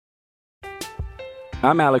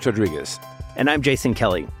I'm Alex Rodriguez. And I'm Jason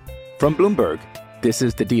Kelly. From Bloomberg, this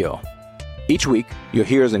is The Deal. Each week, you'll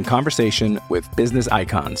hear us in conversation with business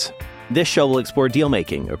icons. This show will explore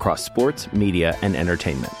deal-making across sports, media, and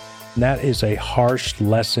entertainment. That is a harsh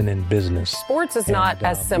lesson in business. Sports is not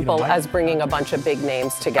as simple as bringing a bunch of big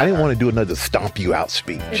names together. I didn't want to do another stomp you out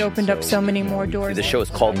speech. It opened up so many more doors. The show is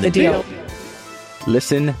called The Deal.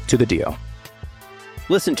 Listen to The Deal.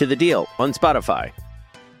 Listen to The Deal on Spotify.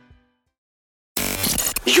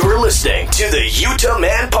 You're listening to the Utah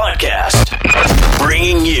Man Podcast,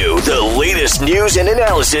 bringing you the latest news and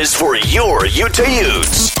analysis for your Utah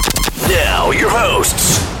Utes. Now, your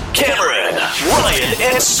hosts, Cameron, Ryan,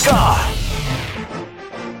 and Scott.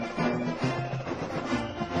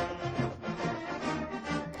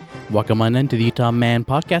 Welcome on into the Utah Man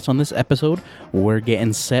Podcast. On this episode, we're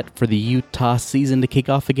getting set for the Utah season to kick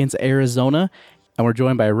off against Arizona. And we're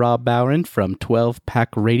joined by Rob Bowron from 12 Pack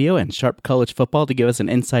Radio and Sharp College Football to give us an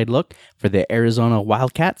inside look for the Arizona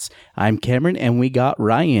Wildcats. I'm Cameron, and we got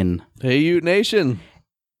Ryan. Hey, Ute Nation.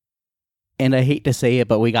 And I hate to say it,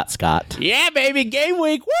 but we got Scott. Yeah, baby, game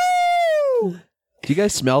week. Woo! Do you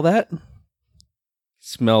guys smell that?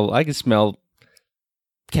 I can smell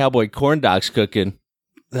cowboy corn dogs cooking.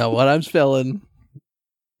 Now, what I'm smelling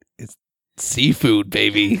is seafood,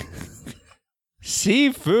 baby.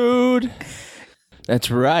 Seafood.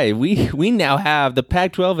 That's right. We now have the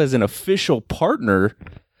Pac-12 as an official partner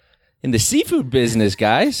in the seafood business,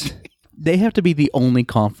 guys. They have to be the only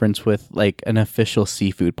conference with like an official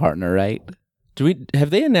seafood partner, right?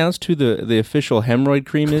 Have they announced who the official hemorrhoid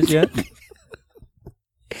cream is yet?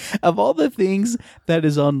 Of all the things that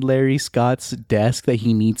is on Larry Scott's desk that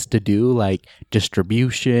he needs to do, like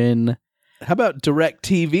distribution. How about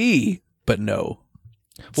DirecTV? But no.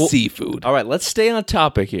 Well, seafood. All right, let's stay on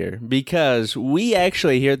topic here because we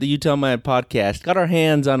actually here at the Utah Man Podcast got our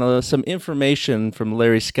hands on some information from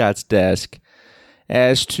Larry Scott's desk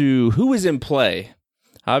as to who was in play.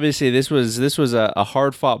 Obviously, this was a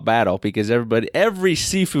hard-fought battle because every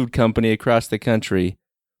seafood company across the country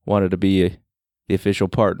wanted to be the official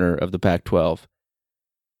partner of the Pac-12.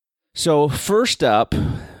 So first up,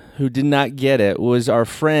 who did not get it, was our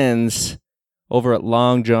friends over at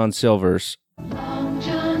Long John Silver's. Long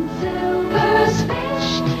John Silver's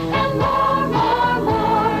fish and more.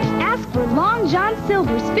 Ask for Long John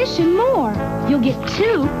Silver's Fish and More. You'll get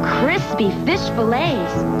 2 crispy fish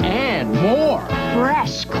fillets. And more.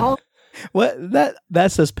 Fresh, cold. What?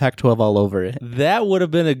 That says Pac-12 all over it. That would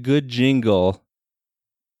have been a good jingle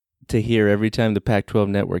to hear every time the Pac-12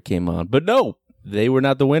 network came on. But no, they were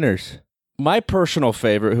not the winners. My personal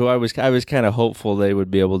favorite, who I was kind of hopeful they would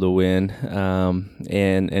be able to win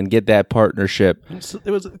and get that partnership. It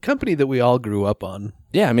was a company that we all grew up on.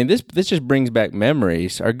 Yeah, I mean, this just brings back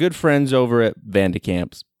memories. Our good friends over at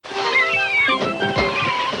Vandecamps.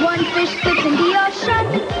 One fish flips in the ocean.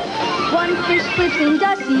 One fish flips in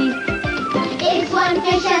the sea. It's one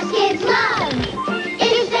fish as kids love.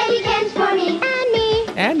 It's Betty Cans for me. And me.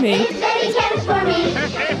 And me. It's Betty Cans for me.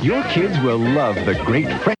 Your kids will love the great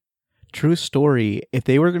French. True story. If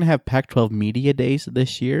they were going to have Pac-12 Media Days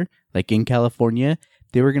this year, like in California,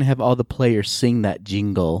 they were going to have all the players sing that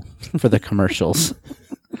jingle for the commercials.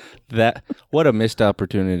 What a missed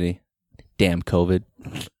opportunity. Damn COVID.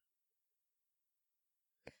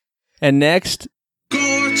 And next,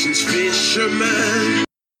 Gorgeous fisherman.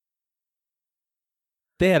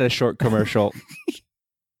 They had a short commercial.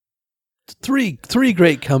 Three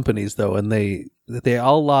great companies though, and they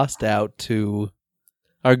all lost out to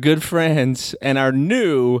our good friends and our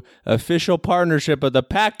new official partnership of the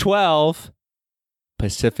Pac-12,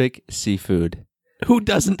 Pacific Seafood. Who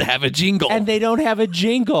doesn't have a jingle? And they don't have a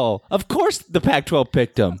jingle. Of course the Pac-12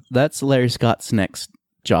 picked them. That's Larry Scott's next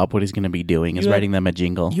job, what he's going to be doing is writing them a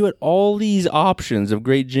jingle. You had all these options of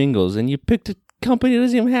great jingles, and you picked a company that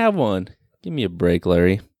doesn't even have one. Give me a break,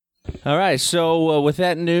 Larry. All right, so with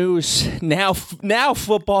that news, now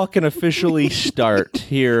football can officially start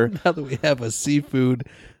here. Now that we have a seafood.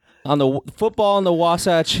 On the football on the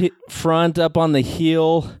Wasatch front, up on the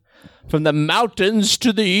hill, from the mountains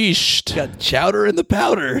to the east. Got chowder in the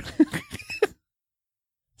powder.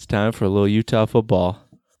 It's time for a little Utah football.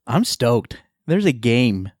 I'm stoked. There's a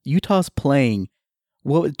game. Utah's playing.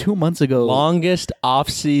 What, 2 months ago? Longest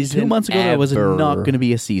off-season 2 months ago, ever. there was not going to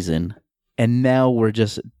be a season. And now we're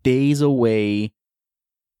just days away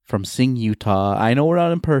from seeing Utah. I know we're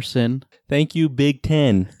not in person. Thank you, Big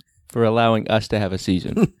Ten, for allowing us to have a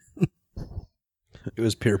season. It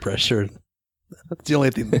was peer pressure. That's the only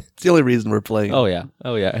thing. It's the only reason we're playing. Oh yeah.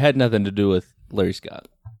 It had nothing to do with Larry Scott.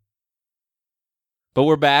 But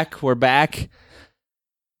we're back.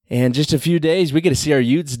 And just a few days, we get to see our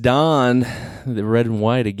Utes don the red and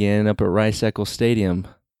white again up at Rice-Eccles Stadium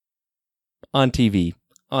on TV,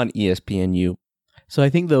 on ESPNU. So I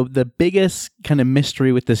think the biggest kind of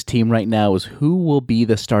mystery with this team right now is who will be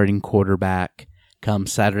the starting quarterback come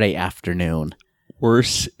Saturday afternoon.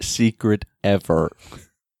 Worst secret ever.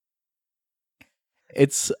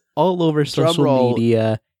 It's all over social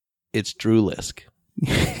media. It's Drew Lisk.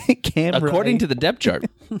 According to the depth chart.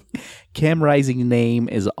 Cam Rising's name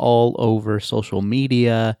is all over social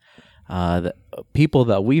media. The people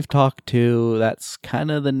that we've talked to, that's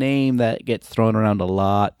kind of the name that gets thrown around a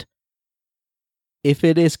lot. If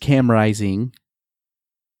it is Cam Rising,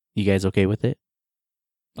 you guys okay with it?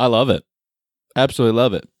 I love it. Absolutely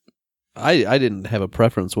love it. I didn't have a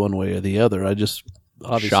preference one way or the other. I just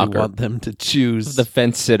obviously want them to choose the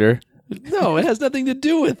fence sitter. No, it has nothing to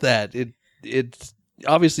do with that. It's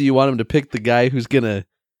obviously you want him to pick the guy who's gonna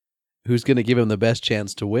give him the best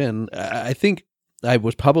chance to win. I think I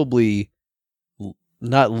was probably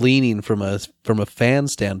not leaning from a fan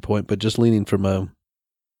standpoint, but just leaning from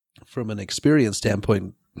an experience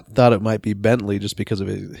standpoint. Thought it might be Bentley just because of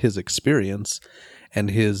his experience and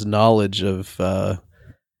his knowledge of of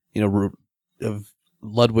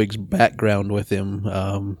Ludwig's background with him,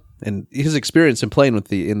 and his experience in playing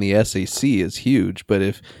in the SEC is huge. But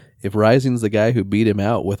if Rising's the guy who beat him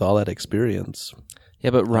out with all that experience,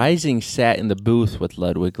 yeah. But Rising sat in the booth with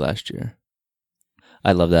Ludwig last year.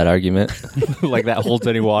 I love that argument. Like that holds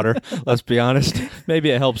any water. Let's be honest. Maybe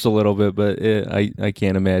it helps a little bit, but I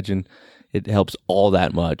can't imagine it helps all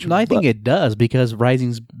that much. No, I think it does because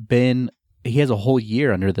Rising's he has a whole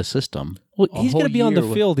year under the system. Well, he's going to be on the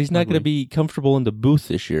field. He's not going to be comfortable in the booth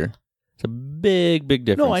this year. It's a big, big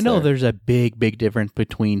difference. No, I know there's a big, big difference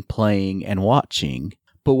between playing and watching.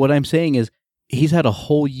 But what I'm saying is he's had a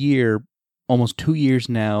whole year, almost 2 years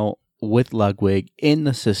now, with Ludwig in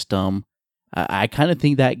the system. I kind of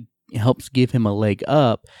think that helps give him a leg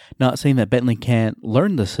up. Not saying that Bentley can't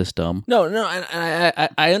learn the system. No,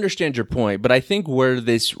 I understand your point, but I think where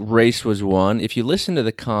this race was won, if you listen to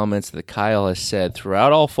the comments that Kyle has said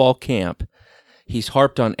throughout all fall camp, he's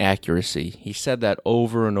harped on accuracy. He said that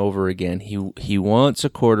over and over again. He wants a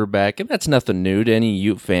quarterback, and that's nothing new to any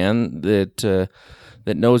Ute fan that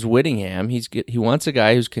knows Whittingham. He wants a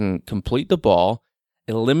guy who can complete the ball,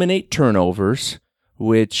 eliminate turnovers,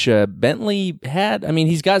 which Bentley had. I mean,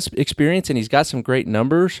 he's got experience and he's got some great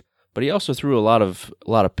numbers, but he also threw a lot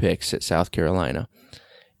of picks at South Carolina.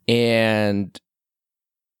 And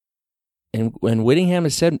when Whittingham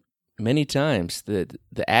has said many times that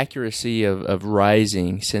the accuracy of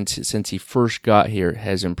Rising since he first got here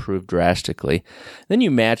has improved drastically. Then you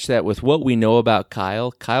match that with what we know about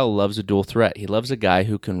Kyle. Kyle loves a dual threat. He loves a guy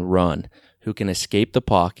who can run, who can escape the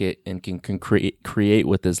pocket and can create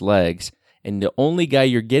with his legs. And the only guy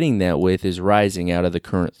you're getting that with is Rising out of the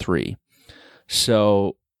current three.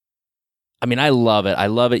 So, I mean, I love it. I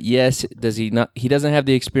love it. Yes, he doesn't have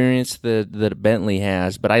the experience that Bentley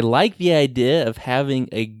has, but I like the idea of having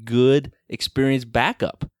a good, experienced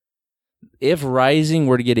backup. If Rising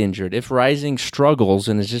were to get injured, if Rising struggles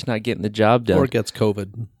and is just not getting the job done. Or gets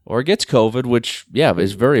COVID, which, yeah,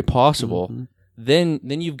 is very possible. Mm-hmm. Then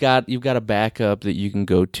you've got a backup that you can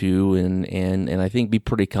go to and I think be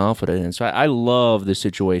pretty confident in. So I love the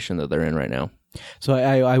situation that they're in right now. So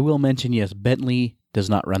I will mention, yes, Bentley does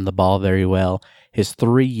not run the ball very well. His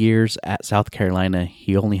 3 years at South Carolina,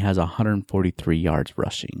 he only has 143 yards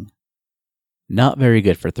rushing. Not very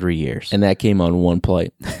good for 3 years. And that came on one play.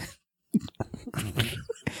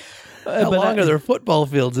 How long are there football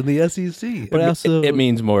fields in the SEC? But also, it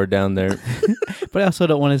means more down there. But I also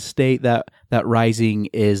don't want to state that Rising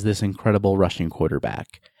is this incredible rushing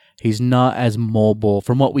quarterback. He's not as mobile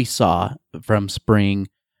from what we saw from spring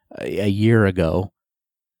a year ago.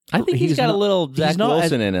 I think he's got a little Zach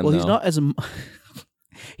Wilson in him. Well,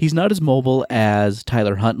 he's not as mobile as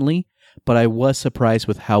Tyler Huntley, but I was surprised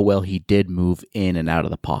with how well he did move in and out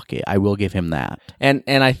of the pocket. I will give him that. And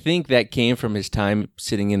I think that came from his time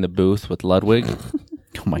sitting in the booth with Ludwig.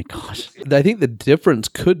 Oh my gosh. I think the difference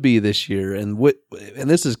could be this year, and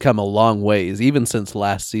this has come a long ways, even since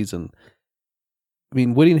last season. I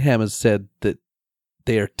mean, Whittingham has said that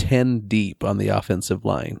they are 10 deep on the offensive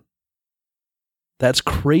line. That's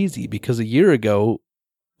crazy because a year ago,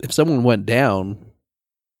 if someone went down,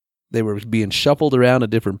 they were being shuffled around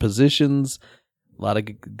at different positions. A lot of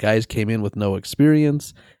guys came in with no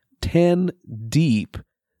experience. 10 deep.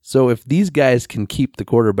 So if these guys can keep the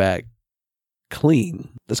quarterback clean,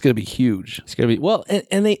 that's going to be huge. It's going to be well,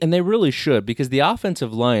 and they really should, because the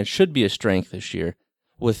offensive line should be a strength this year.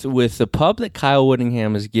 With the pub that Kyle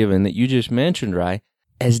Whittingham has given that you just mentioned, Rye,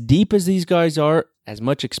 as deep as these guys are, as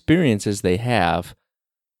much experience as they have,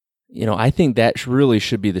 I think that really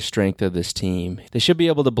should be the strength of this team. They should be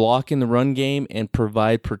able to block in the run game and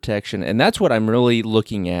provide protection, and that's what I'm really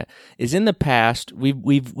looking at. Is in the past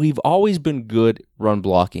we've always been good run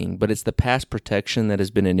blocking, but it's the pass protection that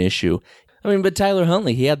has been an issue. But Tyler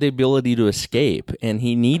Huntley, he had the ability to escape, and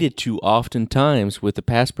he needed to oftentimes with the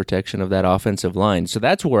pass protection of that offensive line. So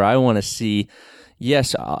that's where I want to see.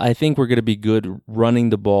 Yes, I think we're going to be good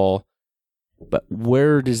running the ball. But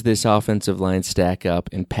where does this offensive line stack up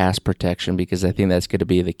in pass protection? Because I think that's going to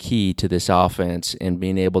be the key to this offense and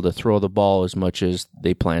being able to throw the ball as much as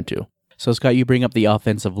they plan to. So, Scott, you bring up the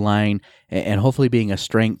offensive line and hopefully being a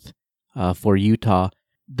strength for Utah.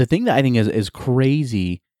 The thing that I think is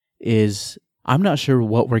crazy is I'm not sure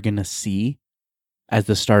what we're going to see as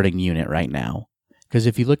the starting unit right now. Because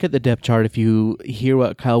if you look at the depth chart, if you hear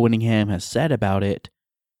what Kyle Whittingham has said about it,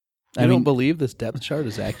 I don't believe this depth chart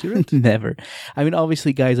is accurate? Never.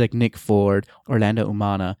 Obviously, guys like Nick Ford, Orlando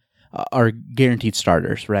Umana are guaranteed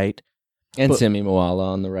starters, right? And Simi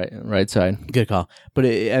Moala on the right side. Good call. But,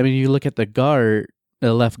 you look at the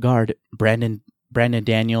left guard, Brandon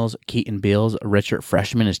Daniels, Keaton Bills, a redshirt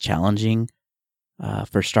freshman is challenging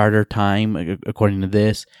for starter time, according to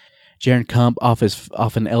this. Jaron Kump off an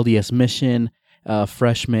LDS mission,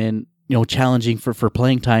 freshman, challenging for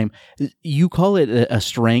playing time. You call it a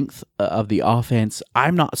strength of the offense.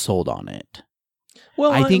 I'm not sold on it.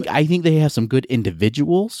 Well, I think they have some good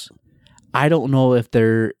individuals. I don't know if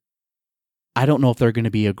they're going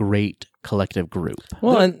to be a great collective group.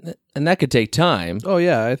 Well, and that could take time. Oh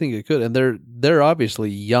yeah, I think it could. And they're obviously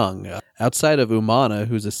young. Outside of Umana,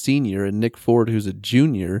 who's a senior, and Nick Ford, who's a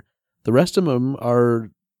junior, the rest of them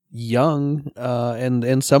are young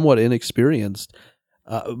and somewhat inexperienced.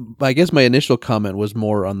 I guess my initial comment was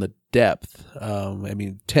more on the depth.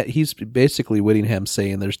 He's basically Whittingham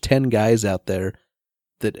saying there's 10 guys out there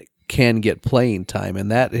that can get playing time,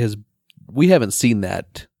 and we haven't seen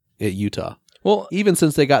that at Utah. Well, even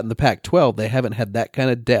since they got in the Pac-12, they haven't had that kind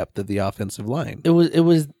of depth at the offensive line. It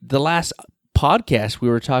was the last podcast we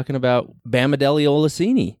were talking about Bamadeli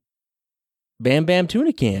Olaseni, Bam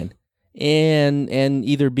Tunican. And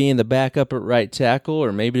either being the backup at right tackle,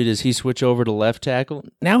 or maybe does he switch over to left tackle?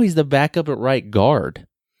 Now he's the backup at right guard.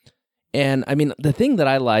 And the thing that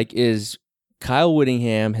I like is Kyle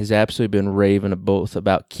Whittingham has absolutely been raving both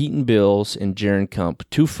about Keaton Bills and Jaron Kump,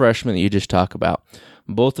 two freshmen that you just talked about.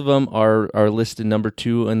 Both of them are listed number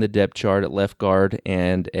 2 in the depth chart at left guard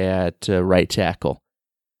and at right tackle.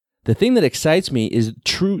 The thing that excites me is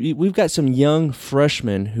we've got some young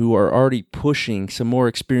freshmen who are already pushing some more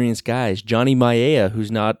experienced guys. Johnny Maea,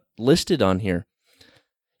 who's not listed on here.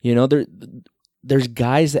 There's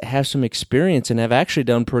guys that have some experience and have actually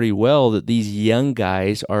done pretty well that these young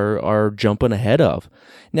guys are jumping ahead of.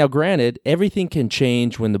 Now, granted, everything can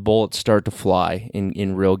change when the bullets start to fly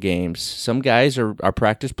in real games. Some guys are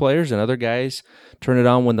practice players, and other guys turn it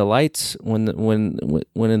on when the lights when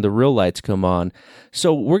the real lights come on.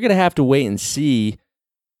 So we're gonna have to wait and see.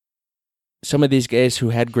 Some of these guys who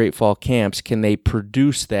had great fall camps, can they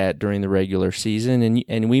produce that during the regular season?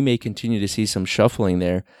 And we may continue to see some shuffling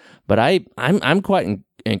there. But I'm quite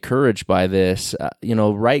encouraged by this.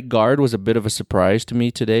 Right guard was a bit of a surprise to me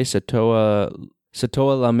today. Satoa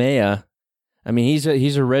Lamea. He's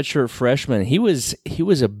a redshirt freshman. He was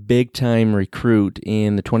a big time recruit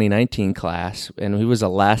in the 2019 class, and he was a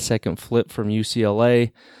last second flip from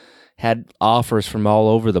UCLA. Had offers from all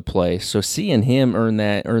over the place. So seeing him earn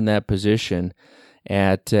that position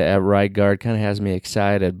at right guard kind of has me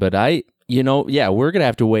excited. But we're gonna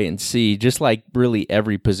have to wait and see. Just like really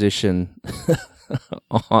every position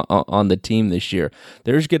on the team this year,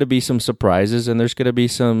 there's going to be some surprises and there's going to be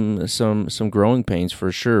some growing pains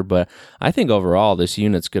for sure. But I think overall this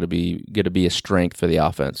unit's going to be a strength for the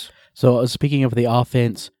offense. So speaking of the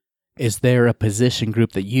offense, is there a position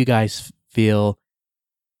group that you guys feel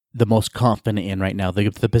the most confident in right now?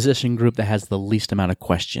 The position group that has the least amount of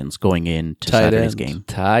questions going into Saturday's game?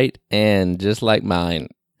 Tight end, just like mine.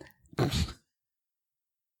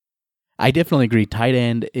 I definitely agree. Tight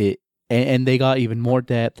end, and they got even more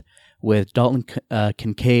depth with Dalton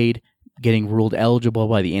Kincaid getting ruled eligible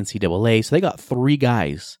by the NCAA. So they got 3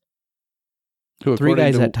 guys. Three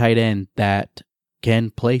guys at tight end that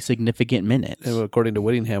can play significant minutes. And according to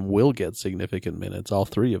Whittingham, will get significant minutes, all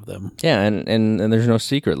 3 of them. Yeah, and there's no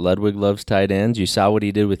secret. Ludwig loves tight ends. You saw what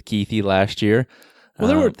he did with Keithy last year.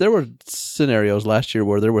 Well, there were scenarios last year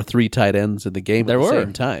where there were 3 tight ends in the game at the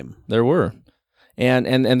same time. There were. And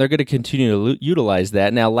they're going to continue to utilize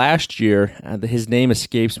that. Now, last year, his name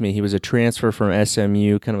escapes me. He was a transfer from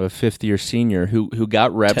SMU, kind of a fifth-year senior who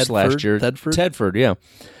got reps last year. Tedford, yeah.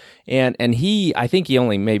 And I think he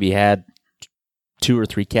only maybe had 2 or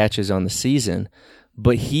 3 catches on the season,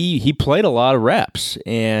 but he played a lot of reps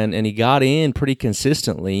and he got in pretty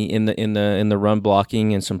consistently in the run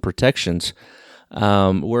blocking and some protections.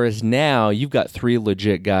 Whereas now you've got 3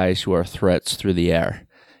 legit guys who are threats through the air.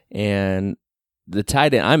 And the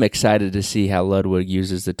tight end, I'm excited to see how Ludwig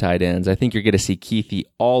uses the tight ends. I think you're going to see Keithy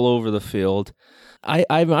all over the field.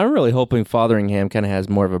 I'm really hoping Fotheringham kind of has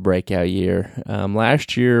more of a breakout year.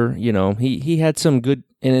 Last year, he had some good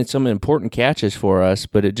and some important catches for us,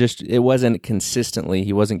 but it wasn't consistently.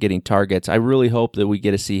 He wasn't getting targets. I really hope that we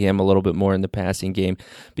get to see him a little bit more in the passing game,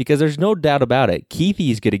 because there's no doubt about it.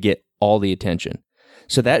 Keithy is going to get all the attention.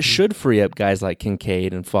 So that should free up guys like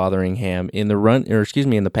Kincaid and Fotheringham in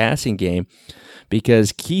the passing game,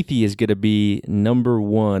 because Keithy is going to be number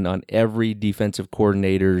 1 on every defensive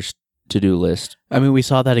coordinator's to-do list. I mean, we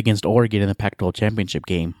saw that against Oregon in the Pac-12 championship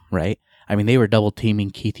game, right? I mean, they were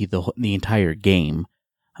double-teaming Keithy the entire game.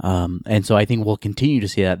 And so I think we'll continue to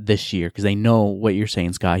see that this year, because they know what you're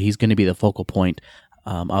saying, Scott. He's going to be the focal point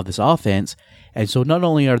of this offense. And so not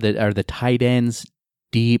only are the tight ends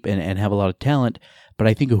deep and have a lot of talent, but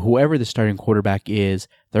I think whoever the starting quarterback is,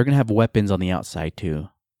 they're going to have weapons on the outside too,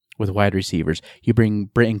 with wide receivers. You bring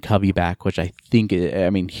Britton Covey back, which I think,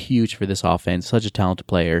 huge for this offense, such a talented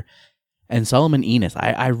player. And Solomon Enos,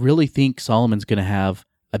 I really think Solomon's going to have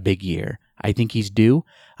a big year. I think he's due.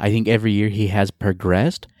 I think every year he has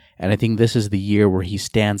progressed, and I think this is the year where he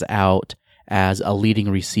stands out as a leading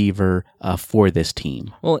receiver for this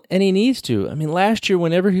team. Well, and he needs to. I mean, last year,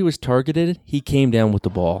 whenever he was targeted, he came down with the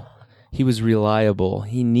ball. He was reliable.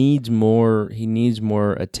 He needs more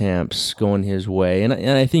attempts going his way, and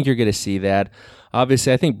I think you're going to see that.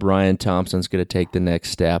 Obviously, I think Brian Thompson's going to take the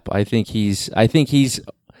next step. I think he's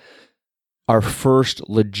our first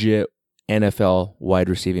legit NFL wide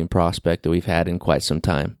receiving prospect that we've had in quite some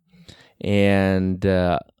time. And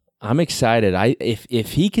I'm excited.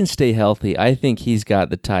 If he can stay healthy, I think he's got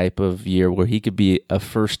the type of year where he could be a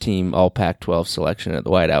first-team All Pac-12 selection at the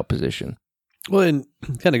wideout position. Well, and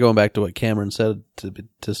kind of going back to what Cameron said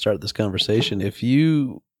to start this conversation, if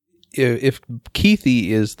Keithy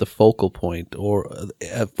is the focal point or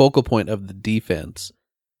a focal point of the defense,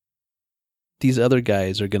 these other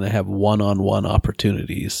guys are going to have one-on-one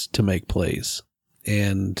opportunities to make plays.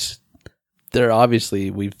 And they're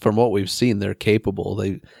obviously, from what we've seen, they're capable.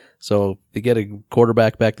 So they get a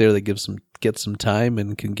quarterback back there that get some time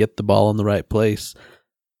and can get the ball in the right place.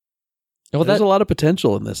 Well, there's a lot of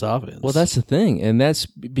potential in this offense. Well, that's the thing, and that's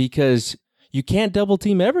because you can't double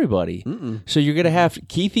team everybody. So you're going to have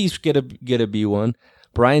Keithy's going to be one.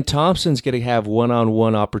 Brian Thompson's going to have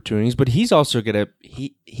one-on-one opportunities, but he's also going to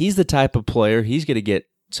he's the type of player, he's going to get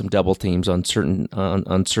some double teams on certain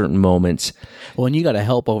moments. Well, and you got to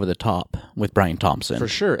help over the top with Brian Thompson. For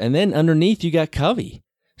sure. And then underneath you got Covey.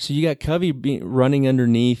 So you got Covey running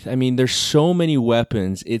underneath. I mean, there's so many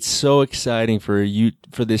weapons. It's so exciting for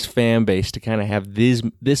this fan base to kind of have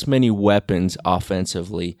this many weapons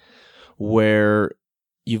offensively, where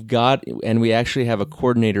you've got, and we actually have a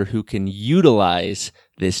coordinator who can utilize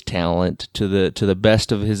this talent to the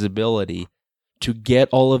best of his ability to get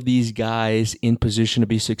all of these guys in position to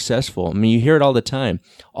be successful. I mean, you hear it all the time.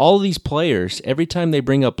 All of these players, every time they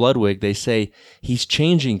bring up Ludwig, they say he's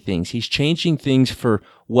changing things. He's changing things for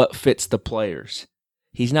what fits the players.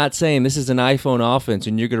 He's not saying this is an iPhone offense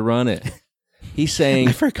and you're going to run it. He's saying...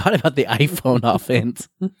 I forgot about the iPhone offense.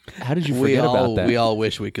 How did you forget about that? We all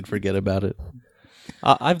wish we could forget about it.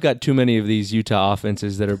 I've got too many of these Utah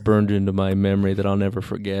offenses that are burned into my memory that I'll never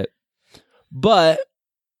forget. But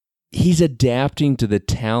he's adapting to the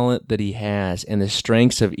talent that he has and the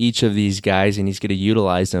strengths of each of these guys, and he's going to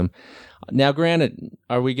utilize them. Now, granted,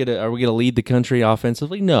 are we gonna lead the country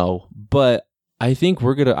offensively? No, but I think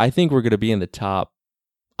we're gonna be in the top.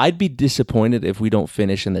 I'd be disappointed if we don't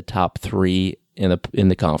finish in the top 3 in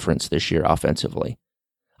the conference this year offensively.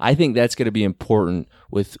 I think that's going to be important,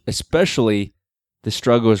 with especially the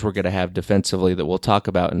struggles we're going to have defensively that we'll talk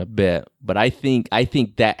about in a bit. But I think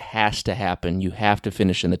that has to happen. You have to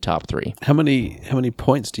finish in the top 3. How many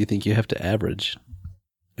points do you think you have to average?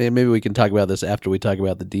 Maybe we can talk about this after we talk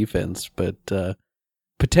about the defense, but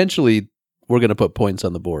potentially we're going to put points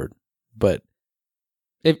on the board. But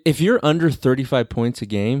if you're under 35 points a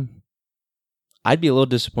game, I'd be a little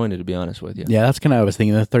disappointed, to be honest with you. Yeah, that's kind of what I was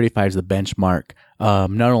thinking. The 35 is the benchmark.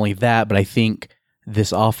 Not only that, but I think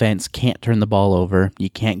this offense can't turn the ball over. You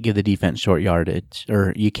can't give the defense short yardage,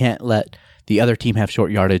 or you can't let the other team have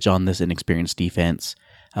short yardage on this inexperienced defense,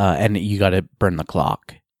 and you got to burn the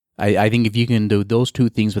clock. I think if you can do those two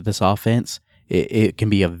things with this offense, it can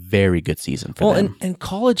be a very good season for them. And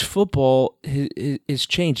college football is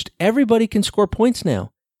changed. Everybody can score points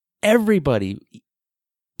now. Everybody.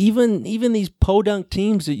 even these podunk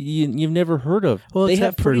teams that you've never heard of, they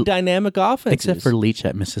have pretty dynamic offenses. Except for Leach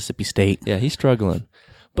at Mississippi State. Yeah, he's struggling.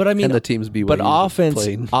 But I mean, and the teams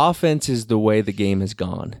offense is the way the game has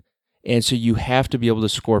gone. And so you have to be able to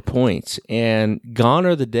score points. And gone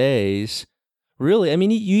are the days, really. I mean,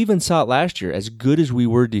 you even saw it last year. As good as we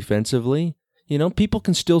were defensively, people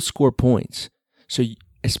can still score points. So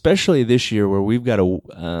especially this year where we've got I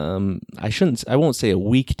won't say a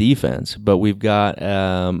weak defense, but we've got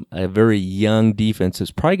a very young defense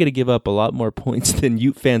that's probably going to give up a lot more points than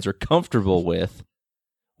Ute fans are comfortable with.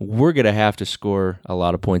 We're going to have to score a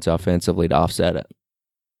lot of points offensively to offset it.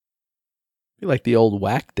 Like the old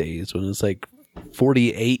WAC days when it's like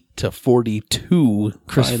 48-42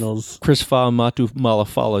 finals. Chris Matu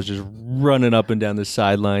Malafala is just running up and down the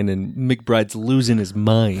sideline, and McBride's losing his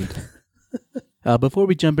mind. Before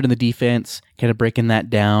we jump into the defense, kind of breaking that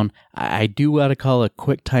down, I do want to call a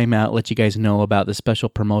quick timeout, let you guys know about the special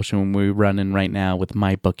promotion we're running right now with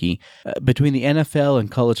MyBookie. Between the NFL and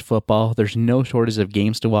college football, there's no shortage of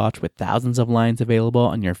games to watch with thousands of lines available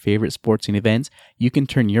on your favorite sporting events. You can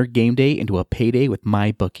turn your game day into a payday with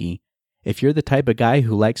MyBookie. If you're the type of guy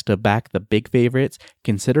who likes to back the big favorites,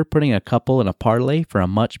 consider putting a couple in a parlay for a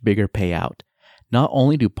much bigger payout. Not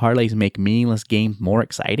only do parlays make meaningless games more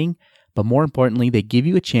exciting, but more importantly, they give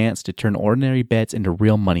you a chance to turn ordinary bets into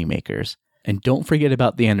real moneymakers. And don't forget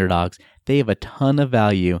about the underdogs. They have a ton of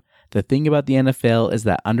value. The thing about the NFL is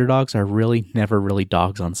that underdogs are really never really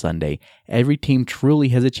dogs on Sunday. Every team truly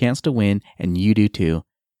has a chance to win, and you do too.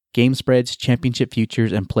 Game spreads, championship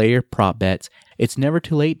futures, and player prop bets. It's never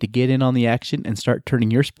too late to get in on the action and start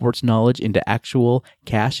turning your sports knowledge into actual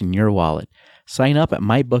cash in your wallet. Sign up at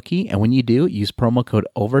MyBookie, and when you do, use promo code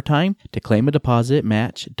OVERTIME to claim a deposit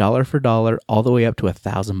match dollar for dollar all the way up to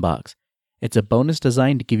 $1,000. It's a bonus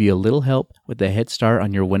designed to give you a little help with a head start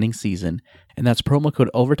on your winning season, and that's promo code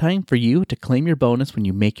OVERTIME for you to claim your bonus when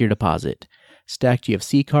you make your deposit. Stacked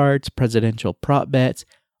UFC cards, presidential prop bets,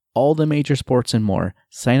 all the major sports and more.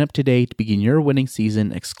 Sign up today to begin your winning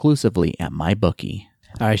season exclusively at MyBookie.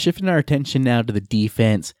 All right, shifting our attention now to the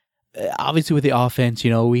defense. Obviously, with the offense,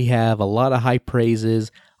 we have a lot of high praises,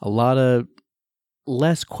 a lot of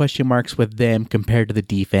less question marks with them compared to the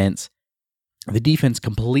defense. The defense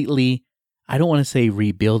completely, I don't want to say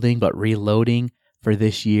rebuilding, but reloading for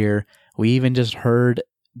this year. We even just heard,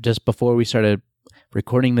 just before we started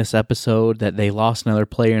recording this episode, that they lost another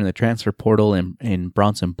player in the transfer portal in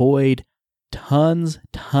Bronson Boyd. Tons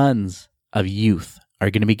of youth are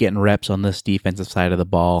going to be getting reps on this defensive side of the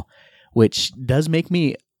ball, which does make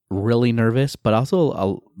me really nervous, but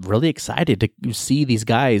also really excited to see these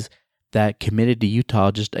guys that committed to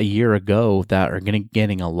Utah just a year ago that are going to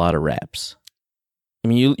getting a lot of reps. I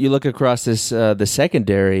mean, you look across this the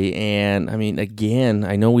secondary, and I mean, again,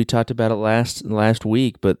 I know we talked about it last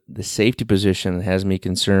week, but the safety position has me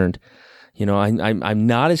concerned. I'm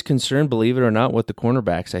not as concerned, believe it or not, with the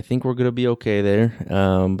cornerbacks. I think we're going to be okay there.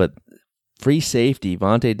 But free safety,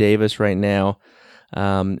 Vontae Davis right now,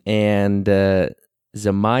 and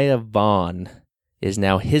Zamiah Vaughn is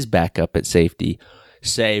now his backup at safety.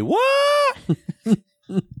 Say what?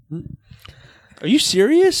 Are you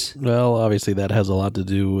serious? Well, obviously that has a lot to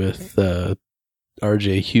do with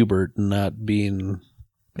R.J. Hubert not being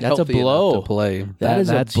That's a blow. To play. That's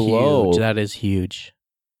a blow. Huge. That is huge.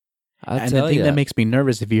 And the thing that makes me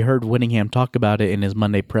nervous, if you heard Whittingham talk about it in his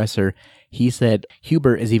Monday presser, he said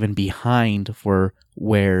Hubert is even behind for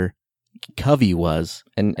where Covey was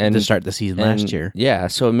and to start the season last year. Yeah,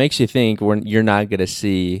 so it makes you think you're not going to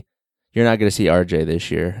see RJ this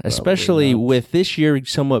year, especially with this year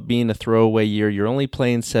somewhat being a throwaway year. You're only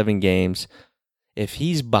playing 7 games. If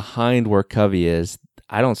he's behind where Covey is,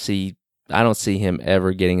 I don't see him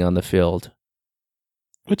ever getting on the field.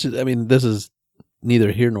 Which is, I mean, this is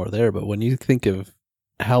neither here nor there, but when you think of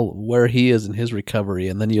where he is in his recovery,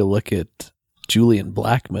 and then you look at Julian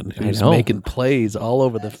Blackmon, who's making plays all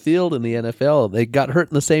over the field in the NFL. They got hurt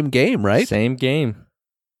in the same game, right? Same game.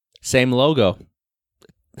 Same logo.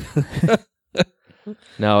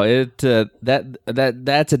 No,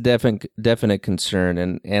 that's a definite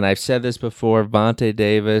concern, and I've said this before. Vontae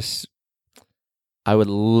Davis, I would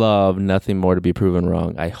love nothing more to be proven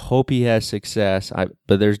wrong. I hope he has success,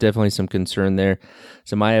 but there's definitely some concern there.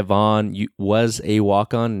 Zamiah Vaughn was a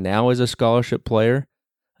walk-on, now is a scholarship player.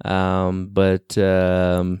 Well,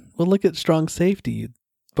 look at strong safety.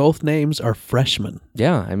 Both names are freshmen.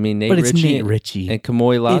 Yeah, I mean, Nate Ritchie and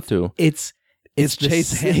Kamoi Latu. It's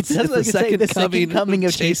Chase Hansen. It's the second coming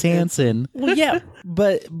of Chase Hansen. Well, yeah,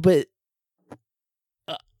 but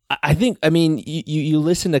I think, I mean, you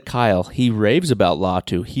listen to Kyle. He raves about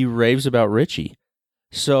Latu. He raves about Ritchie.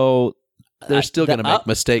 So they're still going to make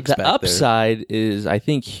mistakes back there. there. The upside is, I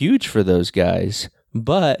think, huge for those guys,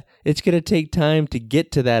 but it's going to take time to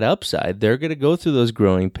get to that upside. They're going to go through those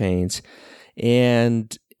growing pains.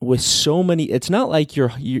 And with so many, it's not like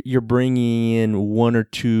you're bringing in one or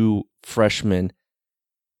two freshmen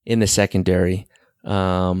in the secondary.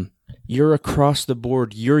 You're across the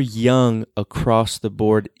board. You're young across the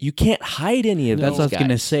board. You can't hide any of those guys. That's what I was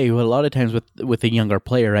going to say. A lot of times with a younger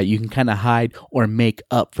player, right, you can kind of hide or make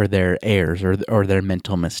up for their errors or their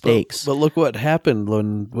mental mistakes. But look what happened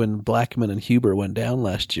when Blackman and Huber went down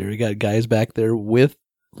last year. You got guys back there with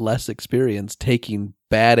less experience taking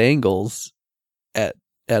bad angles at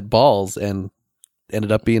balls and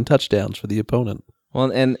ended up being touchdowns for the opponent. Well,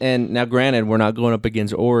 and now, granted, we're not going up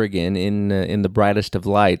against Oregon in the brightest of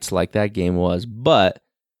lights like that game was, but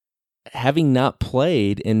having not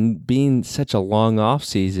played and being such a long off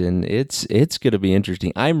season, it's going to be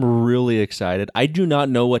interesting. I'm really excited. I do not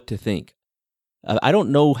know what to think. I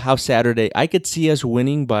don't know how Saturday. I could see us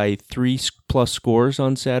winning by 3+ scores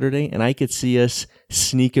on Saturday, and I could see us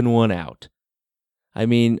sneaking one out. I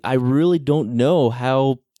mean, I really don't know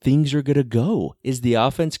how things are going to go. Is the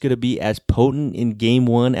offense going to be as potent in game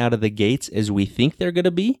one out of the gates as we think they're going to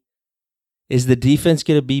be? Is the defense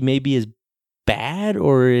going to be maybe as bad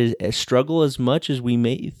or struggle as much as we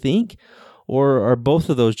may think? Or are both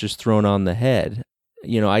of those just thrown on the head?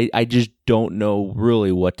 You know, I just don't know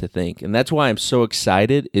really what to think. And that's why I'm so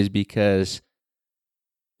excited, is because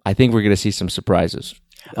I think we're going to see some surprises.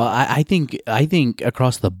 I think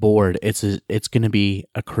across the board, it's going to be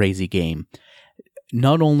a crazy game.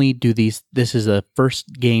 Not only this is the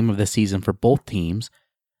first game of the season for both teams.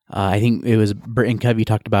 I think it was Bert and Covey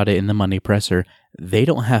talked about it in the Monday presser. They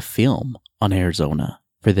don't have film on Arizona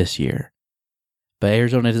for this year, but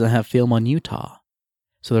Arizona doesn't have film on Utah.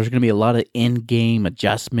 So there's going to be a lot of in-game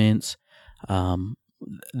adjustments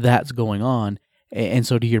that's going on. And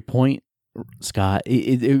so to your point, Scott,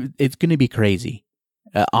 it's going to be crazy.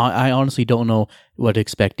 I honestly don't know what to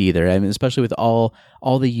expect either. I mean, especially with all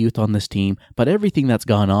the youth on this team, but everything that's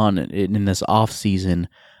gone on in this off season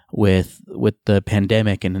with the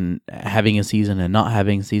pandemic and having a season and not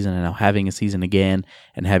having a season and now having a season again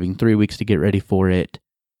and having 3 weeks to get ready for it.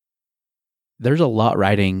 There's a lot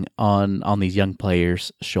riding on these young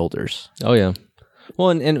players' shoulders. Oh yeah. Well,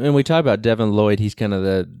 and we talk about Devin Lloyd. He's kind of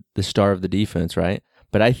the star of the defense, right?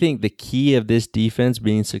 But I think the key of this defense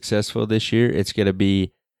being successful this year, it's going to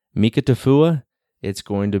be Mika Tafua, it's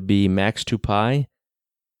going to be Max Tupai,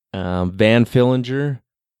 Van Fillinger,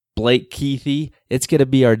 Blake Keithy. It's going to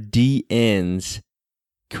be our DNs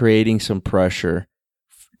creating some pressure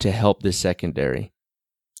to help this secondary.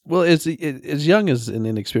 Well, as young as and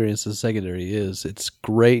inexperienced as secondary is, it's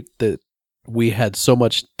great that we had so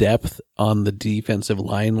much depth on the defensive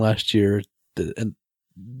line last year, and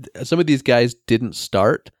some of these guys didn't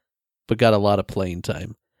start, but got a lot of playing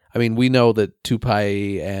time. I mean, we know that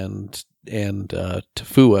Tupai and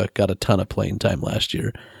Tafua got a ton of playing time last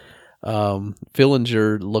year.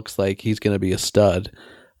 Fillinger looks like he's going to be a stud,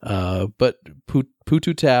 but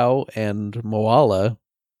Pututau and Moala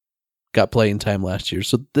got playing time last year.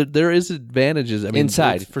 So there is advantages. I mean,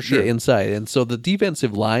 inside, for sure. Yeah, inside. And so the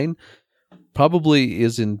defensive line probably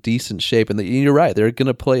is in decent shape. And you're right. They're going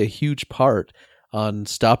to play a huge part on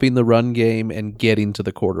stopping the run game and getting to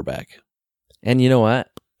the quarterback. And you know what?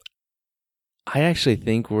 I actually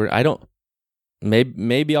think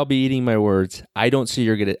maybe I'll be eating my words. I don't think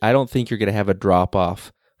you're gonna have a drop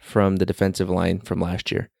off from the defensive line from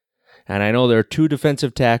last year. And I know there are 2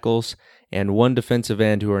 defensive tackles and 1 defensive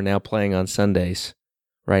end who are now playing on Sundays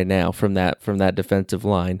right now from that defensive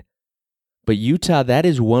line. But Utah, that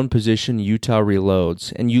is one position Utah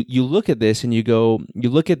reloads. And you look at this and you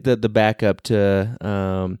look at the backup to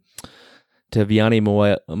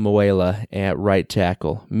Vianney Moela at right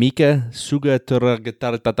tackle. Mika Sugaturga.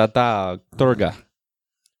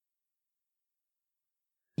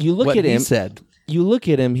 You look at him. You look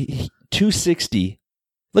at him, 260.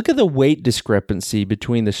 Look at the weight discrepancy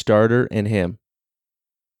between the starter and him.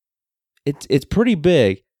 It's pretty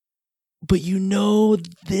big. But you know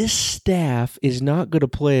this staff is not going to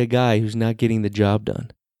play a guy who's not getting the job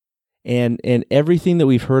done. And everything that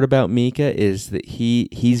we've heard about Mika is that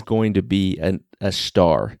he's going to be a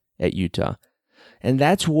star at Utah. And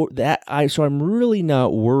so I'm really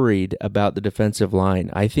not worried about the defensive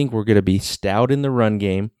line. I think we're going to be stout in the run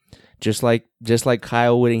game, just like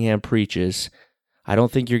Kyle Whittingham preaches. I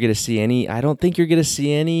don't think you're going to see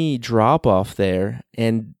any drop off there.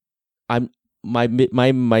 And my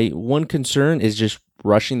one concern is just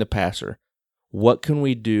rushing the passer. What can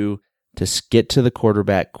we do to get to the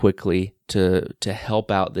quarterback quickly to help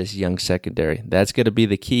out this young secondary. That's going to be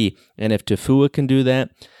the key. And if Tafua can do that,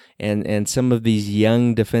 and some of these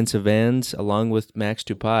young defensive ends, along with Max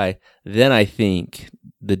Tupai, then I think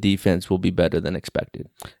the defense will be better than expected.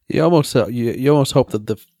 You almost hope that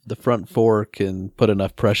the front four can put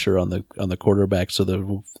enough pressure on the quarterback so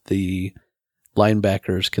the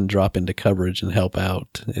linebackers can drop into coverage and help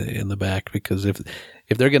out in the back. Because if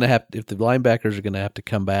the linebackers are gonna have to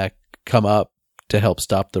come up to help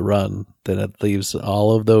stop the run, then it leaves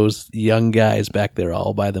all of those young guys back there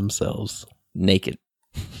all by themselves, naked.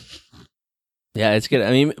 Yeah, it's good.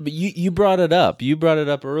 I mean, but you brought it up. You brought it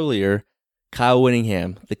up earlier, Kyle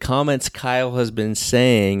Whittingham. The comments Kyle has been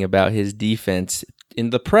saying about his defense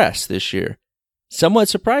in the press this year, somewhat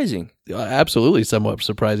surprising. Absolutely somewhat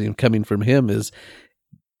surprising coming from him. Is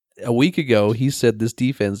a week ago he said this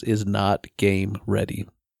defense is not game ready.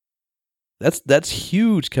 That's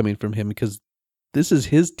huge coming from him because this is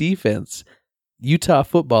his defense. Utah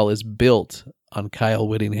football is built on Kyle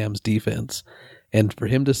Whittingham's defense. And for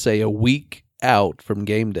him to say a week out from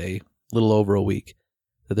game day, a little over a week,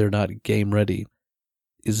 that they're not game ready,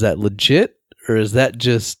 is that legit or is that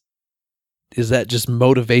just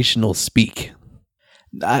motivational speak?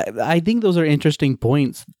 I think those are interesting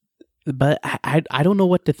points, but I don't know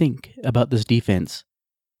what to think about this defense.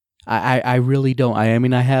 I really don't. I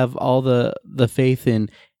mean, I have all the faith in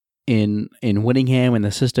Whittingham and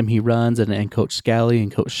the system he runs and Coach Scally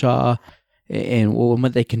and Coach Shaw and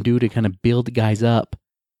what they can do to kind of build guys up.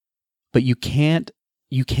 But you can't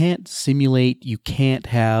simulate, you can't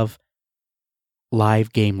have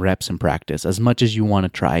live game reps in practice as much as you want to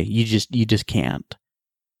try. You just can't.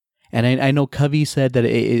 And I know Covey said that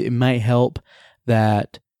it might help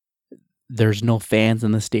that there's no fans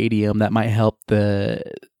in the stadium. That might help the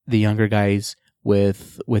younger guys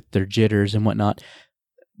with their jitters and whatnot.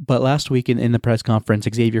 But last week in the press conference,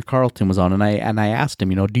 Xavier Carlton was on, and I asked him,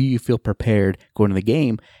 do you feel prepared going to the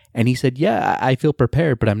game? And he said, yeah, I feel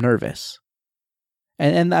prepared, but I'm nervous.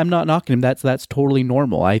 And I'm not knocking him. That's totally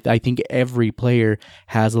normal. I think every player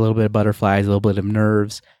has a little bit of butterflies, a little bit of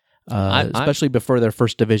nerves, especially before their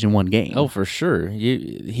first Division I game. Oh, for sure.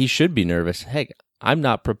 He should be nervous. Heck, I'm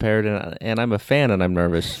not prepared, and I'm a fan, and I'm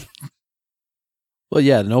nervous. Well,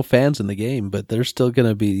 yeah, no fans in the game, but there's still going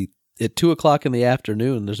to be at 2:00 in the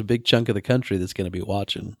afternoon. There's a big chunk of the country that's going to be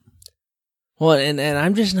watching. Well, and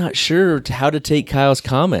I'm just not sure how to take Kyle's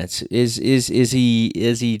comments. Is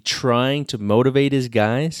he trying to motivate his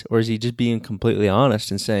guys, or is he just being completely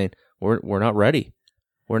honest and saying we're not ready,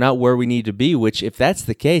 we're not where we need to be? Which, if that's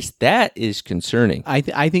the case, that is concerning.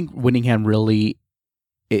 I think Whittingham really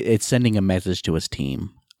it's sending a message to his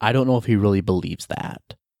team. I don't know if he really believes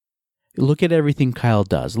that. Look at everything Kyle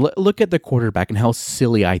does. Look at the quarterback and how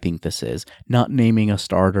silly I think this is. Not naming a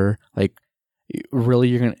starter, like. Really,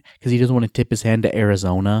 you're gonna because he doesn't want to tip his hand to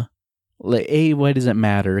Arizona. Like, why does it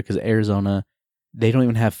matter? Because Arizona, they don't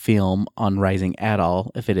even have film on Rising at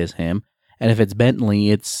all. If it is him, and if it's Bentley,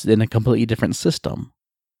 it's in a completely different system.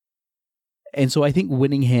 And so I think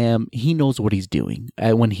Whittingham, he knows what he's doing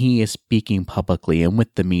when he is speaking publicly and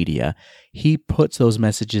with the media. He puts those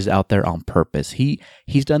messages out there on purpose.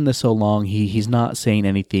 He's done this so long. He's not saying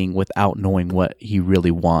anything without knowing what he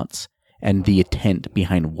really wants and the intent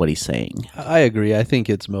behind what he's saying. I agree. I think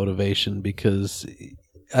it's motivation because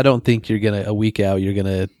I don't think a week out, you're going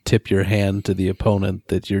to tip your hand to the opponent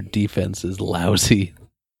that your defense is lousy.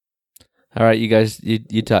 All right, you guys,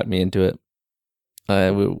 you talked me into it.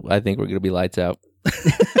 I think we're going to be lights out.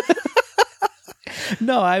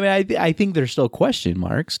 No, I mean, I think there's still question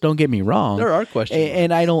marks. Don't get me wrong. There are question marks.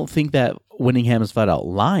 And I don't think that Whittingham is flat out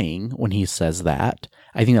lying when he says that.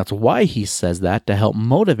 I think that's why he says that, to help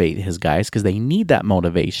motivate his guys, because they need that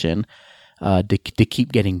motivation to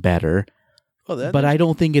keep getting better. But I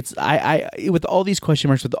don't think it's I with all these question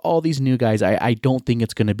marks, with all these new guys, I don't think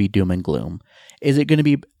it's going to be doom and gloom. Is it going to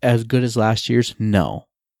be as good as last year's? No.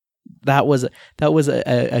 That was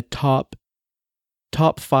a top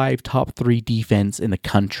 5, top 3 defense in the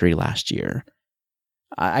country last year.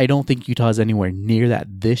 I don't think Utah's anywhere near that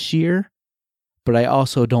this year, but I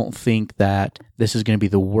also don't think that this is going to be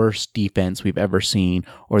the worst defense we've ever seen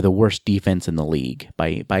or the worst defense in the league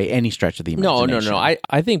by any stretch of the imagination. No.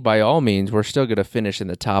 I think by all means we're still going to finish in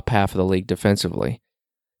the top half of the league defensively.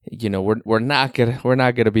 You know, we're not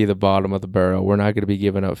gonna be the bottom of the barrel. We're not gonna be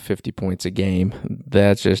giving up 50 points a game.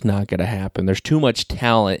 That's just not gonna happen. There's too much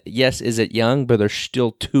talent. Yes, is it young? But there's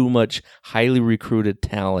still too much highly recruited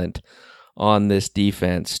talent on this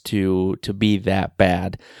defense to be that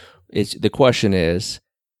bad. The question is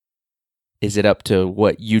it up to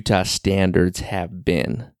what Utah standards have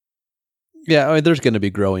been? Yeah, I mean, there's going to be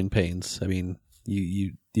growing pains. I mean,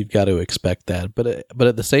 you've got to expect that. But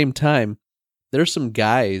at the same time, there's some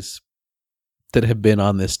guys that have been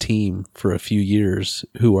on this team for a few years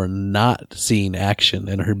who are not seeing action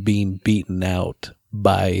and are being beaten out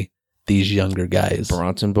by these younger guys.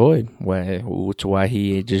 Bronson Boyd, which why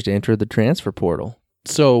he just entered the transfer portal.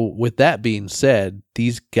 So with that being said,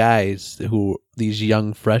 these guys these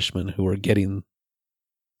young freshmen who are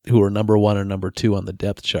number 1 or number 2 on the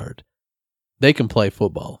depth chart, they can play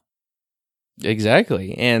football.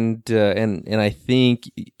 Exactly. And I think,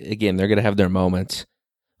 again, they're going to have their moments,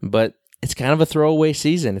 but it's kind of a throwaway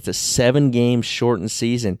season. It's a 7-game shortened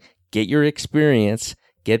season. Get your experience,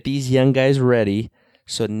 get these young guys ready,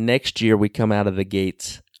 so next year we come out of the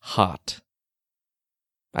gates hot.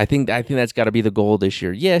 I think that's got to be the goal this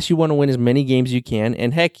year. Yes, you want to win as many games as you can,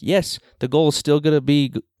 and heck, yes, the goal is still going to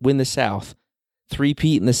be win the South.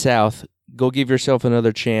 3-peat in the South. Go give yourself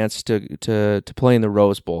another chance to play in the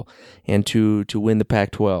Rose Bowl and to win the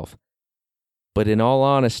Pac-12. But in all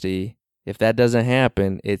honesty, if that doesn't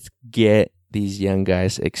happen, it's get these young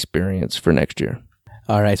guys experience for next year.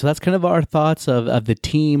 All right, so that's kind of our thoughts of the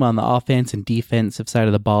team on the offense and defensive side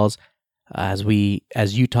of the balls as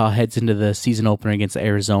Utah heads into the season opener against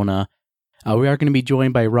Arizona. We are going to be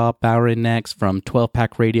joined by Rob Bowron next from 12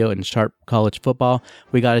 Pack Radio and Sharp College Football.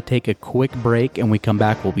 We got to take a quick break, and when we come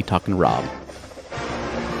back, we'll be talking to Rob.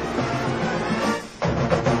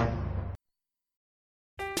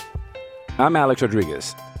 I'm Alex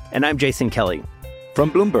Rodriguez. And I'm Jason Kelly.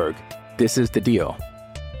 From Bloomberg, this is The Deal.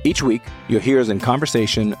 Each week, you'll hear us in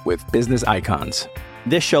conversation with business icons.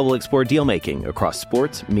 This show will explore deal-making across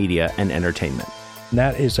sports, media, and entertainment.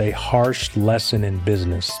 That is a harsh lesson in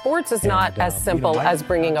business. Sports is not as simple as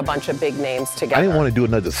bringing a bunch of big names together. I didn't want to do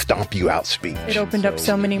another stomp you out speech. It opened up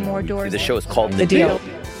so many more doors. The show is called The Deal.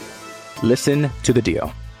 Listen to The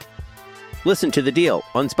Deal. Listen to The Deal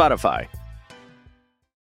on Spotify.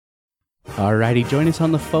 All righty, join us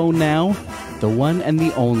on the phone now, the one and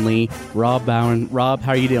the only Rob Bowron. Rob,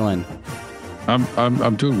 how are you doing?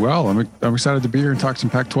 I'm doing well. I'm excited to be here and talk some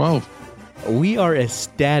Pac-12. We are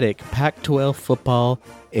ecstatic. Pac-12 football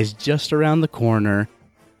is just around the corner.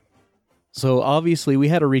 So obviously we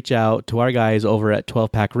had to reach out to our guys over at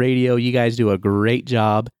 12 Pack Radio. You guys do a great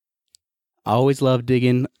job. I always love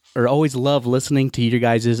listening to you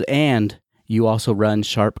guys', and you also run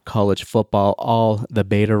Sharp College Football. All the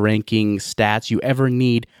beta ranking stats you ever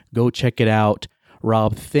need, go check it out.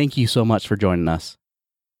 Rob, thank you so much for joining us.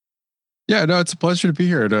 Yeah, no, it's a pleasure to be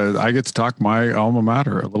here. I get to talk my alma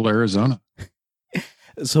mater, a little Arizona.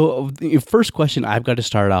 So the first question I've got to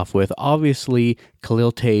start off with, obviously,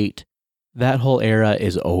 Khalil Tate, that whole era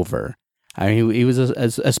is over. I mean, he was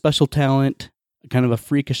a special talent, kind of a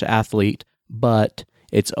freakish athlete, but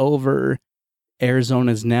it's over.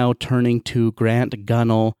 Arizona is now turning to Grant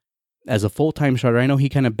Gunnell as a full-time starter. I know he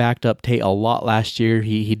kind of backed up Tate a lot last year.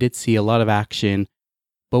 He did see a lot of action.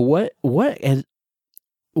 But what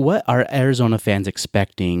are Arizona fans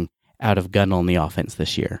expecting out of Gunnell in the offense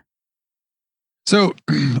this year? So,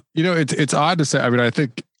 it's odd to say. I mean, I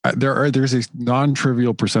think there's a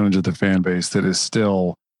non-trivial percentage of the fan base that is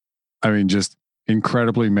still, just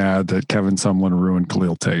incredibly mad that Kevin Sumlin ruined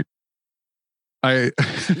Khalil Tate. I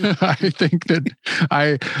think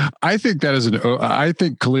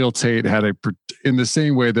Khalil Tate had in the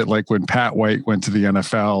same way that like when Pat White went to the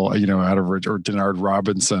NFL, out of or Denard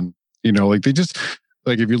Robinson, they just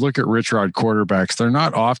like if you look at rich rod quarterbacks, they're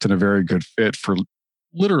not often a very good fit for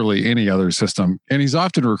literally any other system. And he's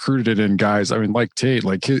often recruited it in guys. I mean, like Tate,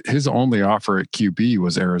 like his only offer at QB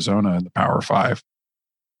was Arizona in the Power 5.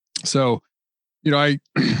 So,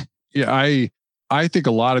 I think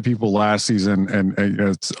a lot of people last season, and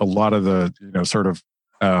it's a lot of the, sort of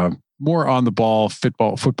more on the ball,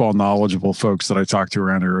 football knowledgeable folks that I talked to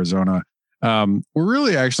around Arizona, were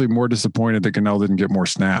really actually more disappointed that Gunnell didn't get more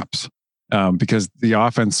snaps because the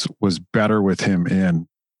offense was better with him in.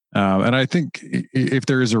 And I think if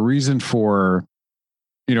there is a reason for,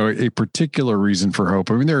 a particular reason for hope,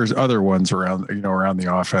 I mean, there's other ones around the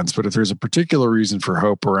offense, but if there's a particular reason for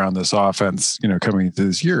hope around this offense, coming into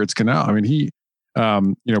this year, it's Gunnell. I mean, he,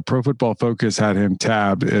 Pro Football Focus had him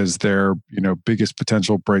tabbed as their, biggest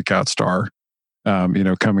potential breakout star,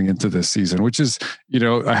 coming into this season, which is,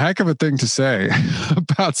 a heck of a thing to say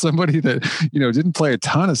about somebody that, didn't play a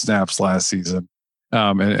ton of snaps last season.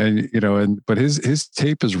 But his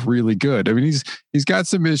tape is really good. I mean, he's got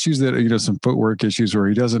some issues that, some footwork issues where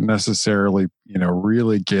he doesn't necessarily,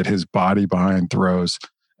 really get his body behind throws.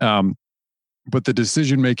 But the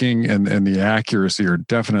decision-making and the accuracy are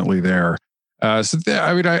definitely there. There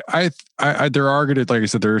are going to, like I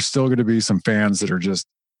said, there are still going to be some fans that are just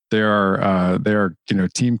they are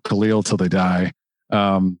Team Khalil till they die.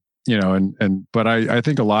 But I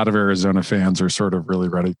think a lot of Arizona fans are sort of really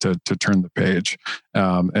ready to turn the page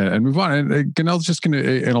and move on. And Gunnell's just going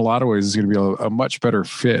to, in a lot of ways, is going to be a much better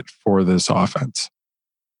fit for this offense.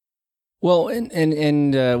 Well,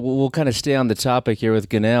 and we'll kind of stay on the topic here with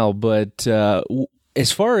Gunnell, but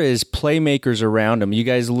as far as playmakers around him, you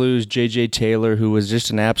guys lose J.J. Taylor, who was just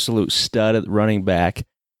an absolute stud at running back.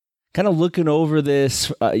 Kind of looking over this,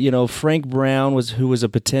 Frank Brown who was a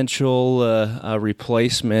potential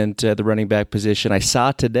replacement at the running back position. I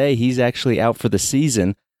saw today he's actually out for the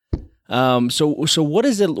season. So what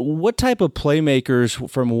is it? What type of playmakers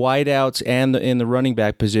from wideouts and in the running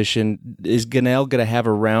back position is Gunnell going to have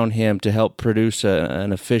around him to help produce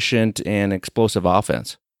an efficient and explosive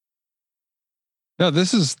offense? No,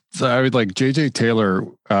 this is like J.J. Taylor,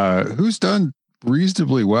 who's done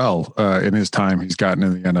reasonably well in his time he's gotten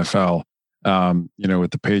in the NFL,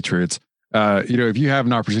 with the Patriots. If you have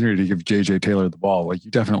an opportunity to give J.J. Taylor the ball, like,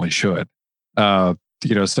 you definitely should. So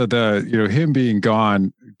him being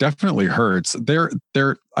gone definitely hurts. They're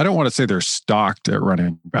I don't want to say they're stocked at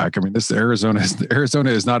running back. I mean, Arizona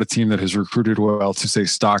is not a team that has recruited well to say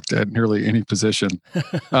stocked at nearly any position.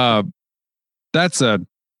 That said,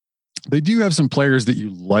 they do have some players that you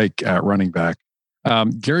like at running back.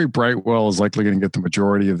 Gary Brightwell is likely going to get the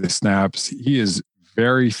majority of the snaps. He is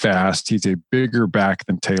very fast. He's a bigger back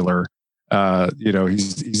than Taylor.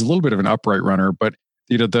 He's a little bit of an upright runner, but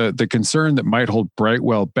the concern that might hold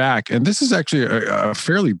Brightwell back, and this is actually a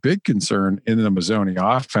fairly big concern in the Mazzoni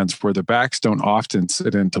offense, where the backs don't often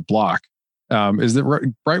sit in to block, is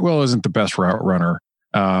that Brightwell isn't the best route runner.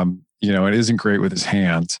 And isn't great with his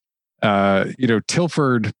hands.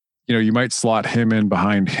 Tilford, you might slot him in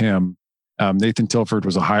behind him. Nathan Tilford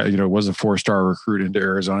was a 4-star recruit into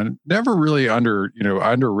Arizona. Never really under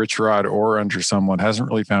Rich Rod or under someone, hasn't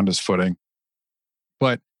really found his footing.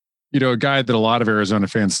 But, a guy that a lot of Arizona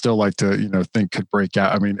fans still like to, think could break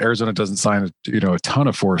out. I mean, Arizona doesn't sign a ton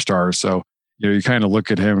of 4-stars. So, you kind of look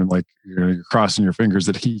at him and like, you're crossing your fingers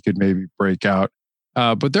that he could maybe break out.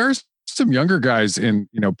 But there's some younger guys in,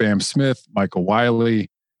 Bam Smith, Michael Wiley,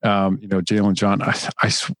 Jalen John.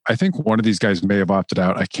 I think one of these guys may have opted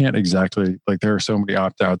out. I can't exactly, there are so many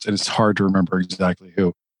opt-outs and it's hard to remember exactly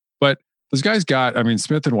who. But those guys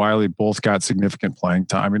Smith and Wiley both got significant playing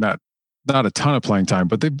time. I mean, not a ton of playing time,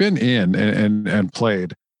 but they've been in and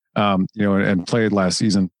played, and played last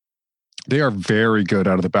season. They are very good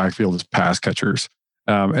out of the backfield as pass catchers.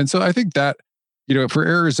 And so I think that, for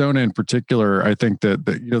Arizona in particular, I think that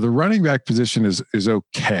the running back position is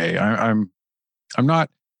okay. I'm not,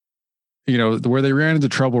 where they ran into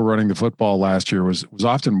trouble running the football last year was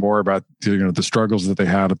often more about, the struggles that they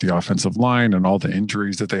had at the offensive line and all the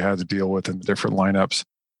injuries that they had to deal with in the different lineups.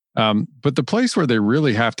 But the place where they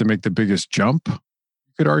really have to make the biggest jump, you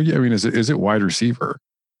could argue, is it wide receiver?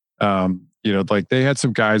 They had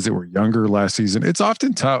some guys that were younger last season. It's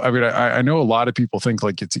often tough. I mean, I know a lot of people think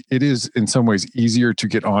it is in some ways easier to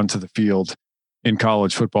get onto the field in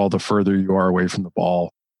college football the further you are away from the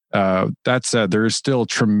ball. That said, there is still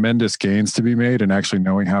tremendous gains to be made in actually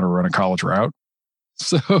knowing how to run a college route.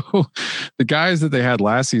 So the guys that they had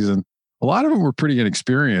last season, a lot of them were pretty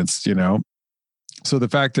inexperienced, So the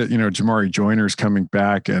fact that, Jamari Joyner's coming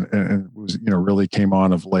back and was, really came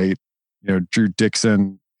on of late, Drew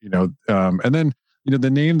Dixon, and then, the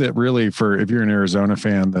name that really if you're an Arizona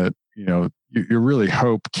fan that, you really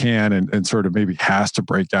hope can and sort of maybe has to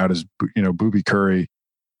break out is, Boobie Curry,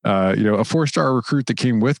 a 4-star recruit that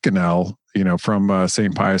came with Gunnell, from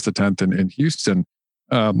St. Pius X in Houston.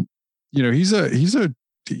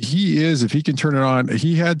 He is, if he can turn it on,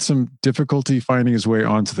 he had some difficulty finding his way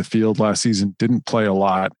onto the field last season, didn't play a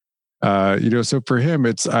lot. So for him,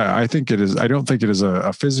 I think it is, I don't think it is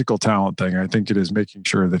a physical talent thing. I think it is making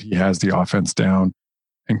sure that he has the offense down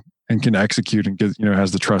and can execute and get,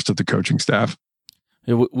 has the trust of the coaching staff.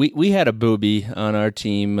 We had a Boobie on our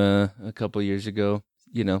team a couple of years ago.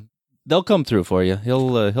 They'll come through for you.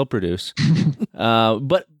 He'll produce.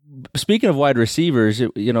 But speaking of wide receivers,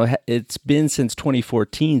 it's been since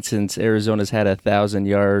 2014 since Arizona's had a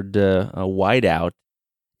 1,000-yard wideout.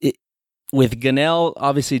 With Gunnell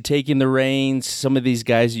obviously taking the reins, some of these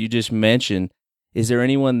guys you just mentioned, is there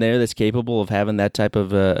anyone there that's capable of having that type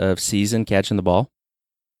of season catching the ball?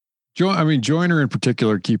 Joyner in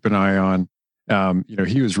particular, keep an eye on.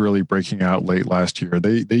 He was really breaking out late last year.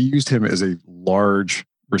 They used him as a large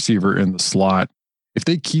receiver in the slot. If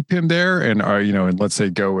they keep him there and are, and let's say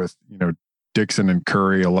go with, Dixon and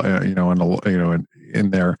Curry, in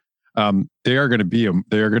there, they are going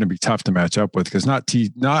to be tough to match up with because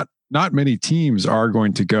not many teams are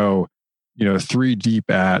going to go 3 deep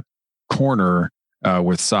at corner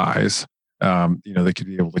with size. They could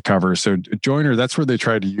be able to cover. So Joyner, that's where they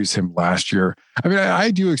tried to use him last year. I mean,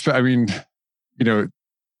 I do expect,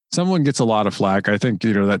 someone gets a lot of flack. I think,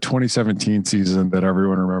 that 2017 season that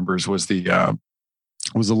everyone remembers was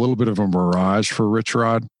was a little bit of a mirage for Rich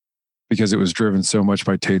Rod because it was driven so much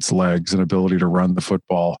by Tate's legs and ability to run the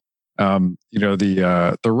football.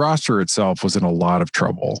 The roster itself was in a lot of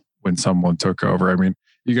trouble when someone took over. I mean,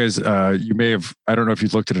 you guys, you may have, I don't know if you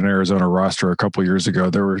looked at an Arizona roster a couple of years ago,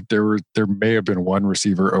 there may have been one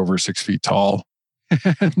receiver over 6 feet tall.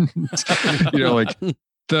 And, like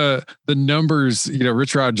the numbers,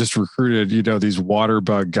 Rich Rod just recruited, these water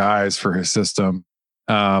bug guys for his system.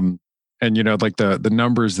 And, like the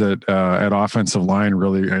numbers that at offensive line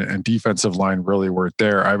really and defensive line really weren't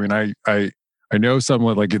there. I mean, I know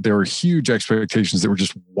someone like there were huge expectations that were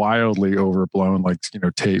just wildly overblown, like,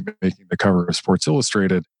 Tate making the cover of Sports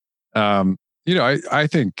Illustrated. I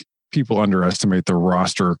think people underestimate the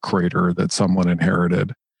roster crater that someone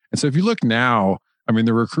inherited. And so if you look now, I mean,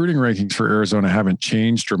 the recruiting rankings for Arizona haven't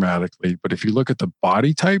changed dramatically, but if you look at the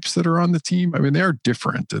body types that are on the team, I mean, they are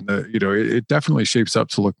different. And it definitely shapes up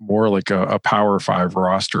to look more like a Power 5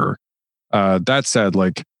 roster. That said,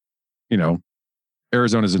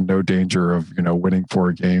 Arizona's in no danger of, winning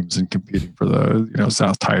 4 games and competing for the,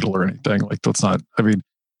 South title or anything. Like, that's not, I mean,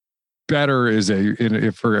 better is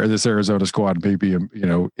if for this Arizona squad, maybe,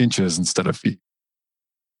 inches instead of feet.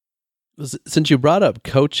 Since you brought up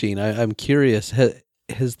coaching, I'm curious,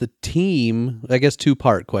 has the team, I guess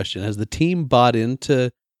 2-part question, has the team bought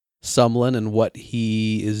into Sumlin and what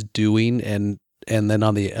he is doing? And then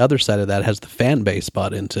on the other side of that, has the fan base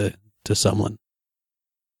bought into Sumlin?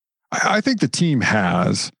 I think the team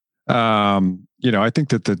has. I think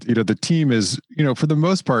that the team is, for the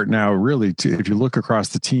most part now, really, if you look across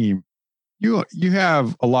the team, you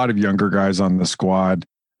have a lot of younger guys on the squad.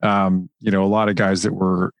 A lot of guys that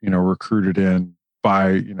were, recruited in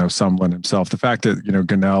by, Sumlin himself. The fact that,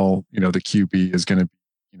 Gunnell, the QB is going to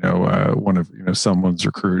be, one of, Sumlin's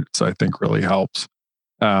recruits, I think really helps.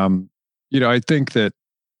 I think that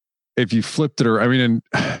if you flipped it around,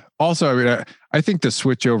 I think the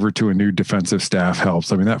switch over to a new defensive staff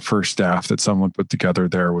helps. I mean, that first staff that someone put together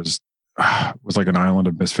there was like an island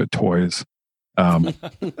of misfit toys.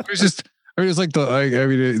 It was just, it's like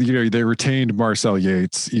they retained Marcel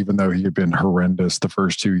Yates, even though he had been horrendous the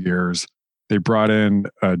first 2 years. They brought in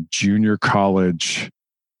a junior college,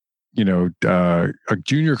 a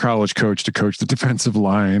junior college coach to coach the defensive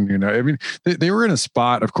line. They were in a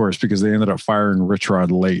spot, of course, because they ended up firing Rich Rod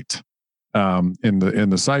late in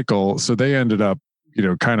the cycle. So they ended up,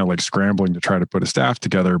 kind of like scrambling to try to put a staff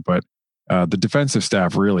together, but the defensive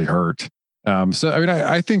staff really hurt.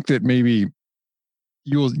 I think that maybe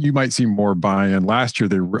you might see more buy-in. Last year,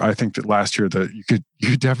 I think that last year that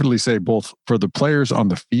you definitely say both for the players on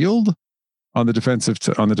the field, on the defensive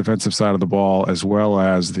side of the ball, as well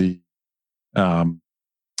as the, as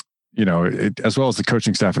well as the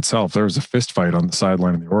coaching staff itself. There was a fist fight on the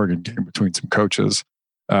sideline in the Oregon game between some coaches.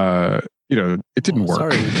 It didn't work.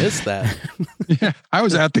 Sorry, we missed that. Yeah, I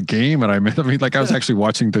was at the game, and I was actually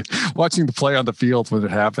watching the play on the field when it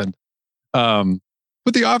happened.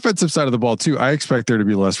 But the offensive side of the ball too, I expect there to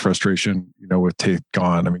be less frustration, with Tate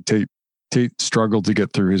gone. I mean, Tate struggled to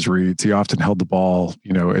get through his reads. He often held the ball,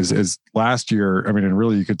 as last year. I mean, and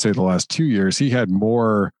really you could say the last 2 years, he had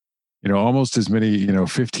more, almost as many,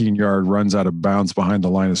 15-yard runs out of bounds behind the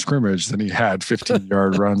line of scrimmage than he had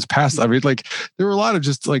 15-yard runs past. I mean, there were a lot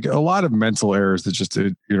of mental errors that just,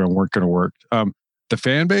 weren't going to work. The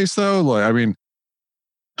fan base though,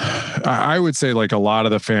 I would say a lot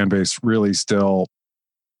of the fan base really still,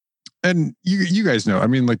 and you guys know,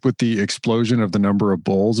 with the explosion of the number of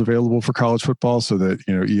bowls available for college football, so that,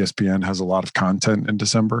 ESPN has a lot of content in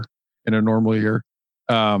December in a normal year.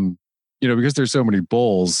 Because there's so many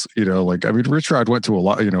bowls, Rich Rod went to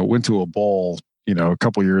a bowl, a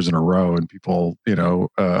couple years in a row, and people,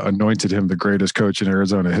 anointed him the greatest coach in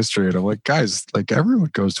Arizona history. And I'm like, guys, everyone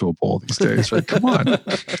goes to a bowl these days, right? Come on.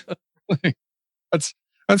 That's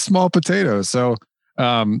small potatoes. So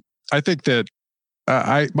I think that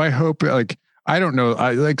my hope, I don't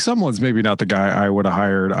know, someone's maybe not the guy I would have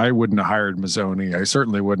hired. I wouldn't have hired Mazzoni. I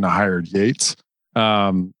certainly wouldn't have hired Yates.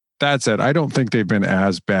 That said, I don't think they've been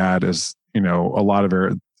as bad as, a lot of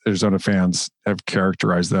Arizona fans have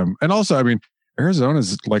characterized them. And also,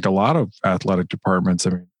 Arizona's like a lot of athletic departments.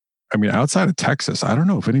 Outside of Texas, I don't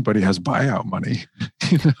know if anybody has buyout money.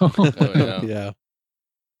 Oh, yeah.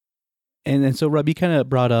 And then so Rob, you kind of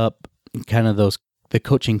brought up the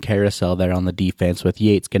coaching carousel there on the defense with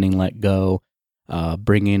Yates getting let go,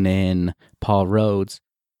 bringing in Paul Rhodes.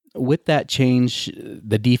 with that change,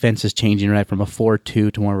 the defense is changing, right, from a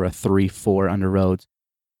 4-2 to more of a 3-4 under Rhodes.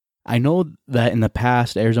 I know that in the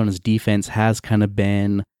past, Arizona's defense has kind of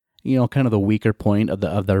been, kind of the weaker point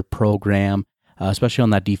of their program, especially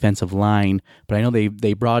on that defensive line. But I know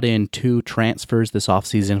they brought in 2 transfers this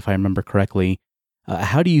offseason, if I remember correctly.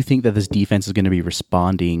 How do you think that this defense is going to be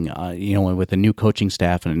responding, with a new coaching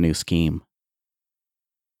staff and a new scheme?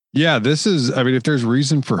 Yeah, if there's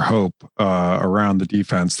reason for hope around the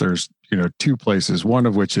defense, there's, 2 places. One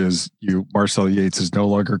of which is Marcel Yates is no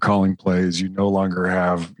longer calling plays. You no longer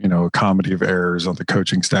have, a comedy of errors on the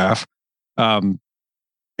coaching staff. And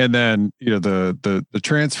then, the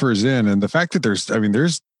transfers in, and the fact that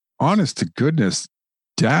there's honest to goodness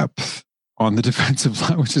depth on the defensive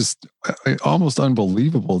line, which is almost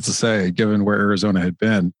unbelievable to say, given where Arizona had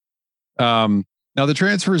been. Now the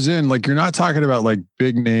transfers in, you're not talking about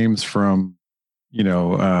big names from,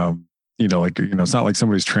 it's not like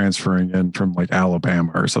somebody's transferring in from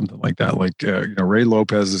Alabama or something like that. Ray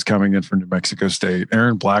Lopez is coming in from New Mexico State.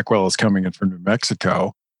 Aaron Blackwell is coming in from New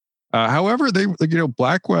Mexico. However,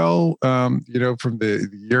 Blackwell, from the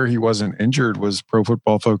year he wasn't injured, was Pro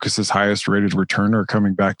Football Focus's highest rated returner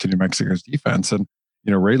coming back to New Mexico's defense. And,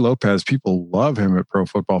 Ray Lopez, people love him at Pro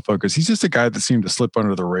Football Focus. He's just a guy that seemed to slip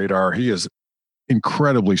under the radar. He is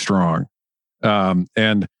incredibly strong.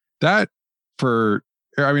 And that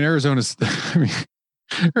Arizona's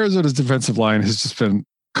defensive line has just been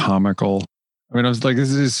comical. I was like,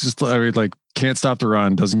 this is just, can't stop the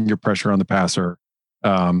run, doesn't get pressure on the passer.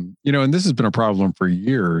 And this has been a problem for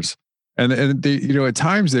years. And they, at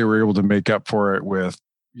times they were able to make up for it with,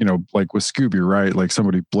 with Scooby, right?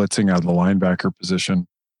 Somebody blitzing out of the linebacker position.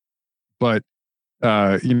 But,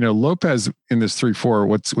 Lopez in this 3-4,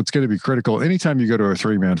 what's going to be critical anytime you go to a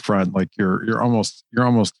 3-man front, you're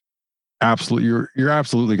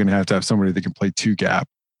absolutely going to have somebody that can play 2 gap.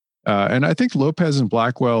 And I think Lopez and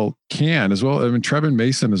Blackwell can as well. Trevin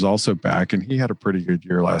Mason is also back, and he had a pretty good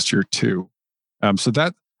year last year too. So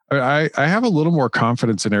that I have a little more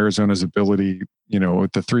confidence in Arizona's ability,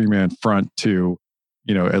 with the 3-man front to,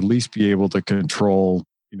 at least be able to control,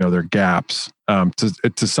 their gaps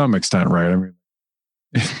to some extent, right?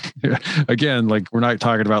 Again, we're not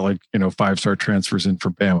talking about 5-star transfers in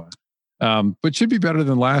from Bama, but should be better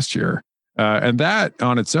than last year. And that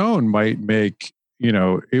on its own might make,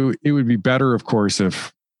 it would be better, of course,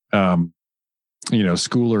 if,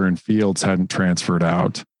 Schooler and Fields hadn't transferred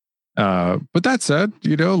out. But that said,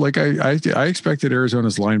 I expected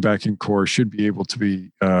Arizona's linebacking core should be able to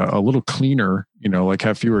be a little cleaner,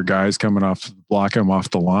 have fewer guys coming off to block them off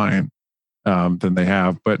the line than they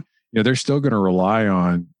have. But, they're still going to rely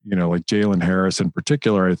on, Jalen Harris in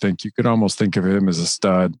particular. I think you could almost think of him as a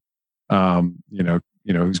stud,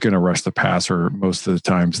 who's going to rush the passer most of the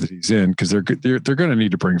times that he's in, because they're going to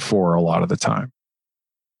need to bring 4 a lot of the time.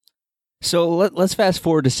 So let's fast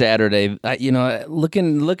forward to Saturday.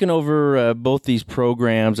 Looking over both these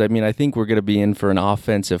programs, I think we're going to be in for an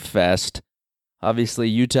offensive fest. Obviously,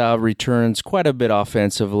 Utah returns quite a bit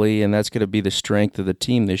offensively, and that's going to be the strength of the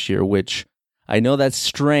team this year, which I know that's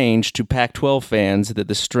strange to Pac-12 fans, that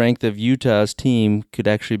the strength of Utah's team could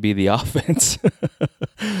actually be the offense.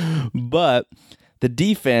 But the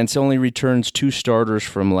defense only returns 2 starters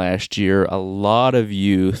from last year. A lot of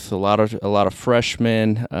youth, a lot of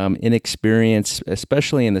freshmen, inexperience,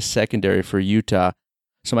 especially in the secondary for Utah.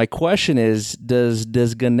 So my question is, does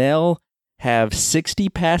Gunnell have 60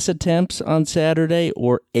 pass attempts on Saturday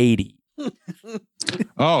or 80?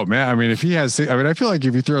 Oh man, if he has, I feel like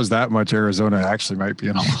if he throws that much, Arizona actually might be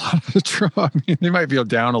in a lot of trouble. They might be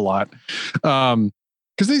down a lot,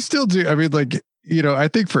 because they still do. I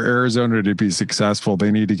think for Arizona to be successful,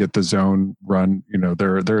 they need to get the zone run.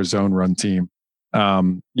 They're a zone run team.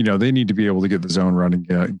 They need to be able to get the zone running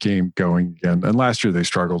game going again. And last year they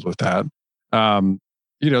struggled with that. So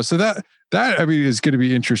that is going to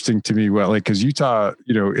be interesting to me. Well, because Utah,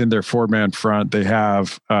 in their 4-man front, they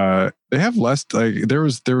have less. There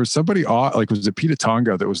was somebody was it Pita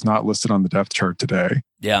Tonga that was not listed on the depth chart today?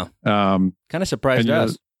 Yeah. Kind of surprised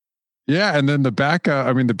us. Yeah, and then the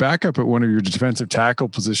backup at one of your defensive tackle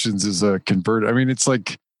positions is a convert. It's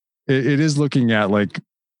it is looking at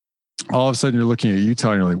all of a sudden you're looking at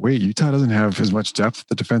Utah and you're like, wait, Utah doesn't have as much depth at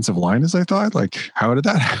the defensive line as I thought. How did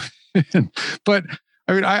that happen? But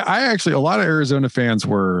I actually, a lot of Arizona fans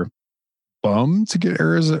were bummed to get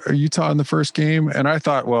Utah in the first game, and I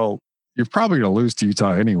thought, well, you're probably going to lose to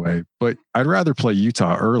Utah anyway. But I'd rather play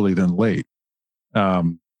Utah early than late. I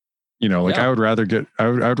would rather get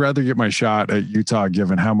my shot at Utah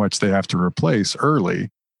given how much they have to replace early.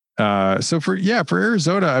 So for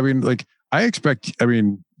Arizona, I expect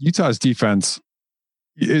Utah's defense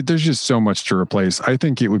there's just so much to replace. I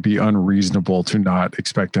think it would be unreasonable to not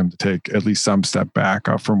expect them to take at least some step back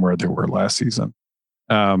from where they were last season.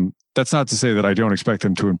 That's not to say that I don't expect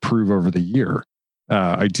them to improve over the year.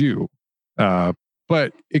 I do.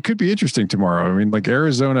 But it could be interesting tomorrow. I mean, like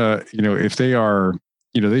Arizona, if they are,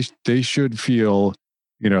 they should feel,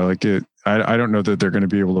 like it. I don't know that they're going to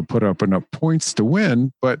be able to put up enough points to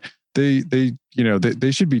win, but they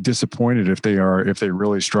should be disappointed if they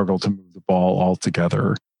really struggle to move the ball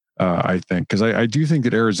altogether. I think, because I do think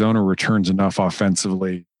that Arizona returns enough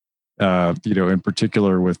offensively, in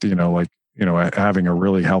particular with, having a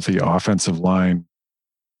really healthy offensive line,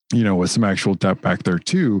 with some actual depth back there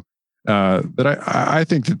too, that I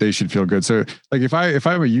think that they should feel good. So like if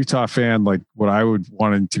I'm a Utah fan, like what I would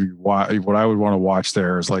want to watch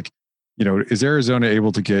there is like, is Arizona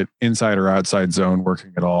able to get inside or outside zone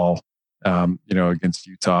working at all, against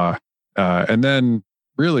Utah? And then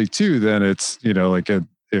really too, then it's,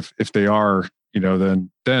 if they are,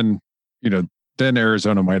 then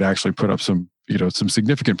Arizona might actually put up some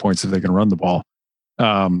significant points if they can run the ball.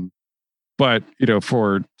 But,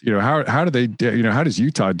 how does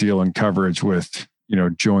Utah deal in coverage with,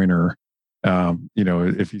 Joyner,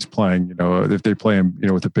 if he's playing, if they play him,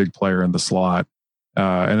 with a big player in the slot,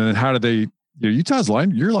 and then how do they, Utah's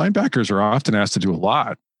your linebackers are often asked to do a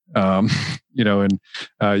lot, and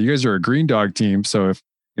you guys are a green dog team. So if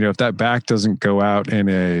that back doesn't go out on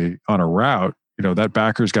a route, that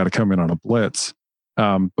backer's got to come in on a blitz.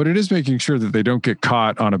 But it is making sure that they don't get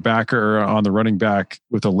caught on a backer or on the running back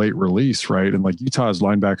with a late release, right? And like Utah's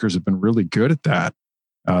linebackers have been really good at that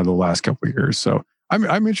the last couple of years. So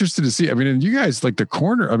I'm interested to see. I mean, and you guys like the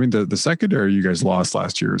corner. I mean, the secondary you guys lost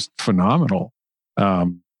last year is phenomenal. I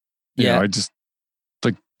just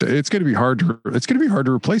like it's going to be hard to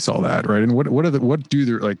replace all that, right? And what do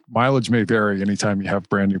their like mileage may vary anytime you have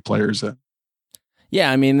brand new players in. Yeah,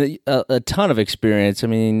 I mean a ton of experience. I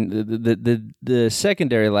mean the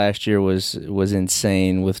secondary last year was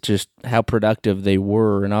insane with just how productive they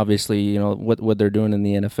were, and obviously what they're doing in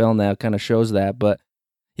the NFL now kind of shows that. But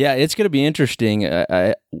yeah, it's going to be interesting.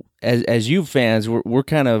 As you fans, we're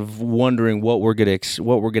kind of wondering what we're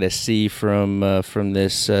gonna see from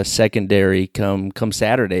this secondary come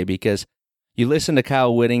Saturday, because you listen to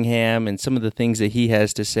Kyle Whittingham and some of the things that he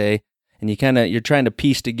has to say. And you're trying to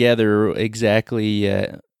piece together exactly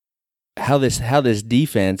how this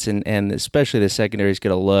defense and especially the secondary is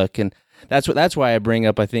going to look, and that's why I bring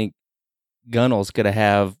up. I think Gunnell's going to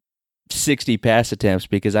have 60 pass attempts,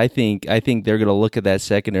 because I think they're going to look at that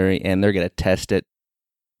secondary and they're going to test it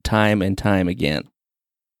time and time again.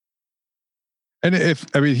 And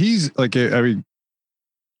he's like,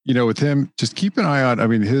 with him, just keep an eye on. I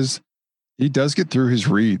mean, he does get through his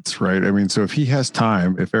reads, right? I mean, so if he has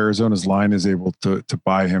time, if Arizona's line is able to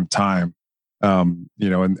buy him time, and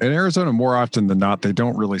Arizona more often than not, they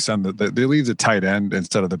don't really they leave the tight end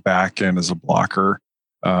instead of the back end as a blocker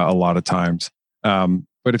a lot of times.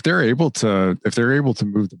 But if they're able to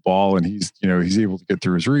move the ball and he's able to get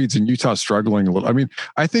through his reads, and Utah's struggling a little. I mean,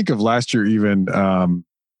 I think of last year even. I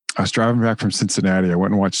was driving back from Cincinnati. I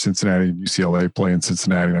went and watched Cincinnati and UCLA play in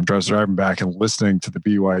Cincinnati, and I'm driving back and listening to the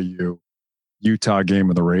BYU Utah game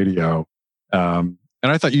on the radio. And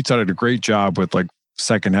I thought Utah did a great job with like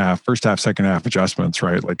second half adjustments,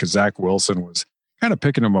 right? Like Zach Wilson was kind of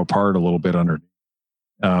picking them apart a little bit underneath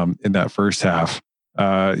in that first half.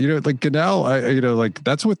 Like Gunnell, like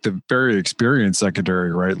that's with the very experienced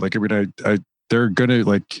secondary, right? Like, I mean, they're going to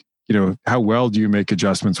like, how well do you make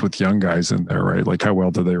adjustments with young guys in there, right? Like how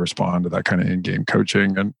well do they respond to that kind of in-game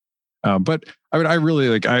coaching? And but I mean, I really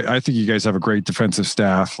like. I think you guys have a great defensive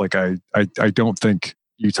staff. Like, I don't think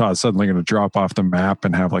Utah is suddenly going to drop off the map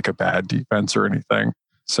and have like a bad defense or anything.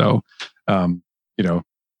 So, it's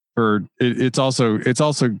also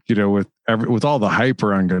with all the hype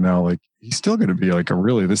around Gunnell, like he's still going to be like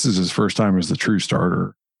this is his first time as the true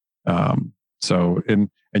starter.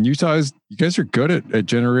 And Utah you guys are good at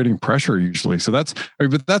generating pressure usually. So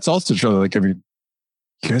but that's also true. Like, I mean,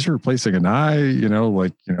 you guys are replacing an eye, a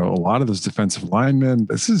lot of those defensive linemen.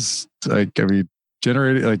 This is like, I mean,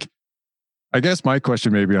 generating like, I guess my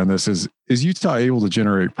question maybe on this is Utah able to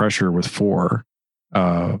generate pressure with 4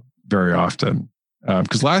 very often?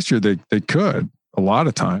 Because last year they could a lot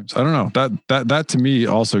of times. I don't know, that to me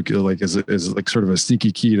also like is like sort of a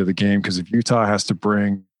sneaky key to the game. Because if Utah has to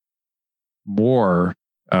bring more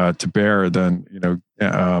to bear, then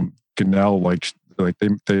Gunnell like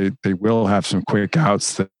they will have some quick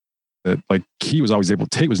outs that like he was always able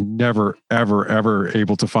to take, was never ever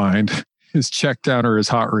able to find his check down or his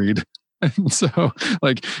hot read. And so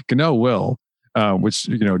like Gunnell will which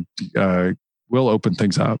will open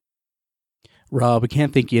things up. Rob, we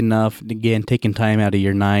can't thank you enough, again, taking time out of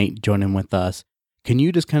your night, joining with us. Can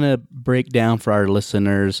you just kind of break down for our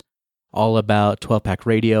listeners all about 12-Pack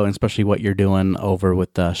Radio, and especially what you're doing over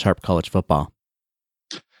with Sharp College Football?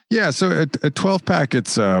 Yeah, so at 12-Pack,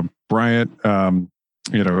 it's Bryant,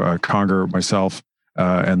 Conger, myself,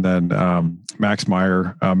 and then Max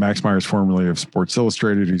Meyer. Max Meyer is formerly of Sports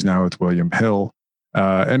Illustrated. He's now with William Hill.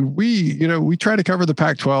 And we try to cover the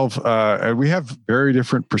Pac-12, and we have very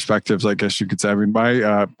different perspectives, I guess you could say. I mean,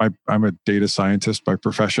 I'm a data scientist by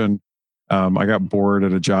profession. I got bored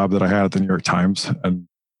at a job that I had at the New York Times and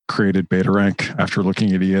created BetaRank after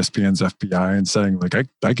looking at ESPN's FBI and saying, like,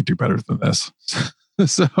 I could do better than this.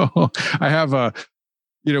 So I have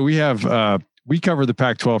we cover the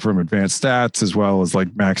Pac-12 from advanced stats, as well as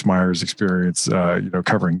like Max Meyer's experience,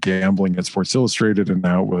 covering gambling at Sports Illustrated, and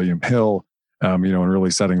now William Hill, and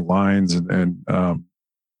really setting lines. I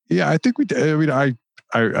think we do.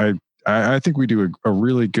 I think we do a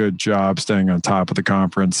really good job staying on top of the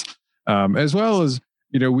conference, as well as,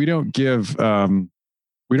 we don't give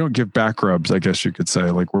back rubs, I guess you could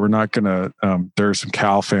say. Like, we're not going to, there are some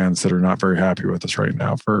Cal fans that are not very happy with us right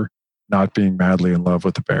now for not being madly in love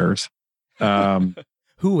with the Bears.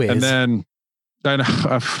 Who is? And then, I know,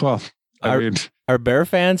 are Bear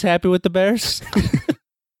fans happy with the Bears?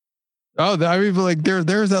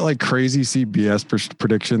 There's that like crazy CBS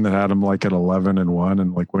prediction that had them like at 11-1,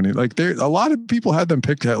 and like when a lot of people had them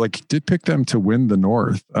picked, did pick them to win the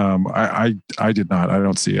North. I did not. I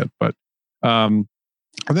don't see it, but and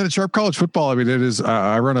then at Sharp College Football, I mean, it is.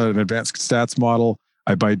 I run an advanced stats model.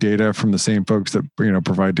 I buy data from the same folks that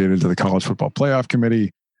provide data to the College Football Playoff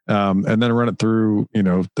Committee, and then run it through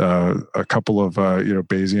a couple of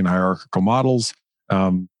Bayesian hierarchical models.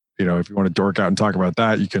 If you want to dork out and talk about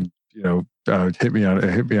that, you can hit me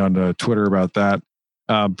on Twitter about that.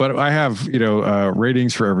 But I have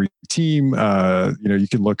ratings for every team. You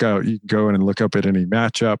can go in and look up at any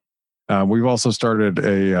matchup. We've also started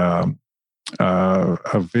a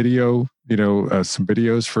video, some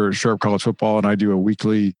videos for Sharp College Football, and I do a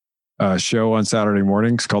weekly show on Saturday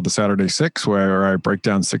mornings called the Saturday Six, where I break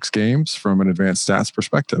down 6 games from an advanced stats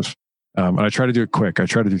perspective. And I try to do it quick. I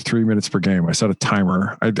try to do 3 minutes per game. I set a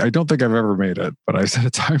timer. I don't think I've ever made it, but I set a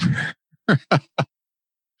timer. But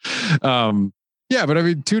I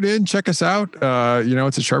mean, tune in, check us out. It's at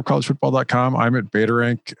sharpcollegefootball.com. I'm at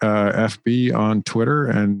BetaRank FB on Twitter,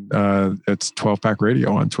 and it's 12-Pack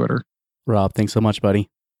Radio on Twitter. Rob, thanks so much, buddy.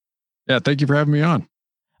 Yeah, thank you for having me on.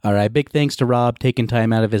 All right, big thanks to Rob taking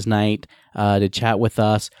time out of his night to chat with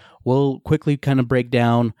us. We'll quickly kind of break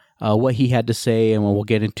down what he had to say, and we'll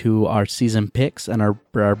get into our season picks and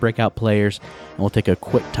our breakout players, and we'll take a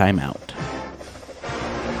quick timeout.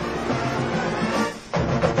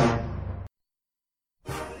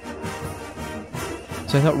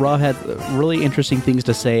 So I thought Rob had really interesting things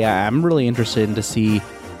to say. I'm really interested to see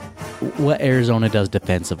what Arizona does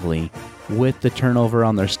defensively. With the turnover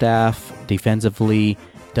on their staff, defensively,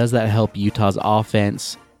 does that help Utah's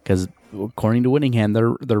offense? Because according to Whittingham,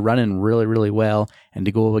 they're running really, really well, and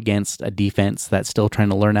to go against a defense that's still trying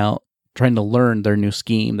to learn their new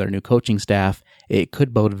scheme, their new coaching staff, it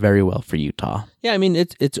could bode very well for Utah. Yeah, I mean,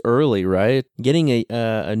 it's early, right? Getting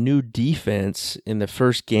a new defense in the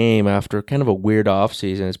first game after kind of a weird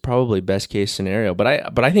offseason is probably best case scenario. But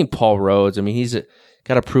I think Paul Rhodes, I mean, he's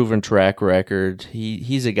got a proven track record.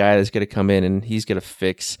 He's a guy that's going to come in and he's going to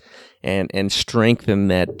fix and strengthen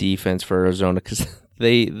that defense for Arizona, because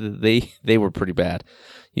they were pretty bad.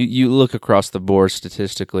 You look across the board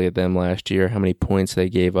statistically at them last year, how many points they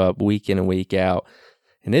gave up week in and week out.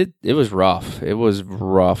 And it was rough. It was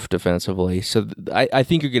rough defensively. So I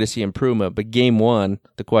think you're going to see improvement. But game one,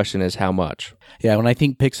 the question is how much? Yeah, when I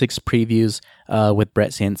think Pick Six previews with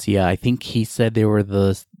Brett Sancia, I think he said they were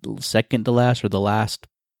the second to last or the last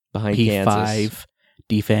behind P5 Kansas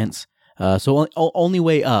defense. So only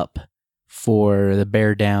way up for the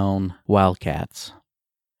Bear Down Wildcats.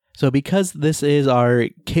 So because this is our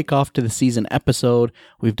kickoff to the season episode,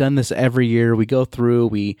 we've done this every year. We go through,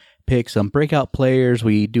 we pick some breakout players,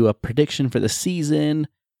 we do a prediction for the season.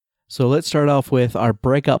 So let's start off with our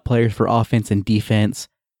breakout players for offense and defense.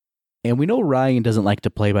 And we know Ryan doesn't like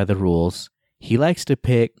to play by the rules. He likes to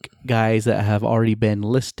pick guys that have already been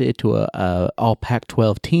listed to a all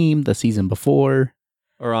Pac-12 team the season before.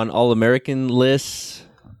 Or on All-American lists.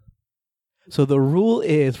 So the rule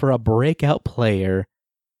is for a breakout player,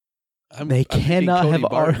 they cannot have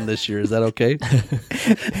Barton this year. Is that okay?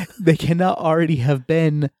 They cannot already have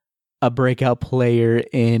been a breakout player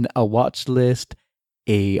in a watch list,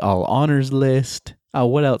 a all honors list.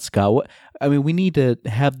 What else, Scott? We need to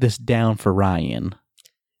have this down for Ryan.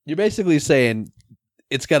 You're basically saying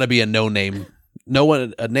it's got to be a no-name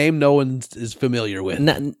a name no one is familiar with.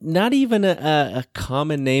 Not even a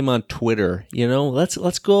common name on Twitter. Let's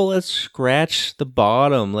scratch the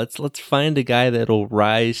bottom. Let's find a guy that'll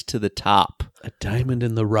rise to the top. A diamond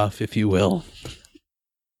in the rough, if you will.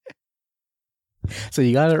 So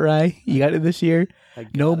you got it, Rye? You got it this year?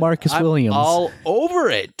 No Marcus Williams. All over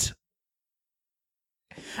it.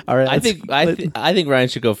 All right. I think Ryan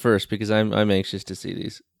should go first because I'm anxious to see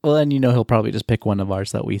these. Well, and he'll probably just pick one of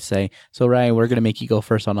ours that we say. So, Ryan, we're going to make you go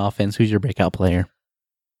first on offense. Who's your breakout player?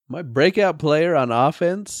 My breakout player on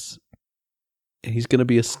offense, he's going to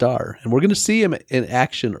be a star. And we're going to see him in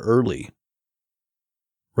action early.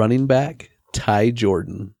 Running back, Ty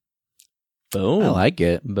Jordan. Boom. I like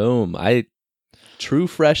it. Boom. True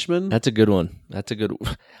freshman. That's a good one.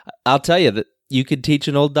 I'll tell you that you could teach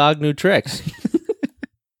an old dog new tricks.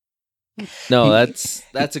 No, that's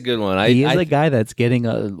a good one. He is a guy that's getting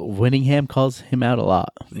Whittingham calls him out a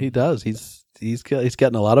lot. He does. He's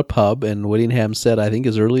gotten a lot of pub, and Whittingham said, I think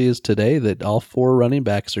as early as today, that all 4 running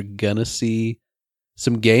backs are gonna see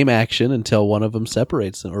some game action until one of them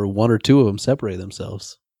separates them, or 1 or 2 of them separate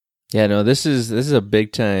themselves. Yeah, no, this is a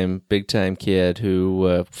big time kid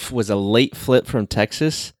who was a late flip from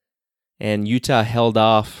Texas, and Utah held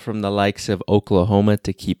off from the likes of Oklahoma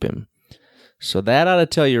to keep him. So that ought to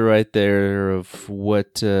tell you right there of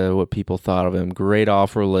what people thought of him. Great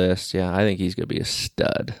offer list. Yeah, I think he's going to be a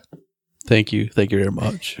stud. Thank you very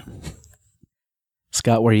much.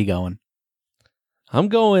 Scott, where are you going? I'm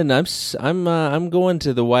going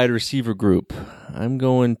to the wide receiver group. I'm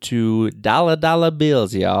going to dollar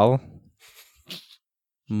bills, y'all.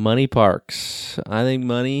 Money Parks. I think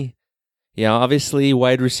Money. Yeah, obviously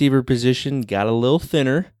wide receiver position got a little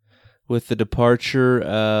thinner with the departure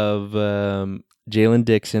of Jalen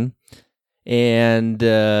Dixon. And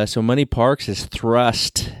so Money Parks is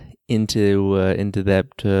thrust into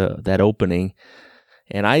that opening.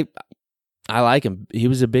 And I like him. He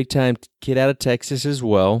was a big-time kid out of Texas as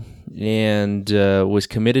well, and was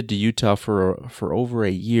committed to Utah for over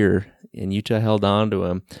a year, and Utah held on to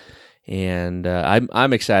him. And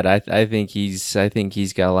I'm excited. I think he's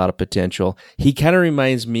got a lot of potential. He kind of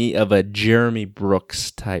reminds me of a Jeremy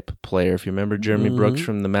Brooks type player. If you remember Jeremy Brooks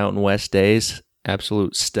from the Mountain West days,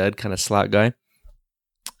 absolute stud kind of slot guy.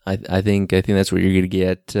 I think that's what you're going to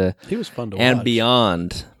get. He was fun to watch. And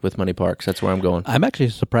beyond with Money Parks. That's where I'm going. I'm actually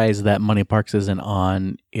surprised that Money Parks isn't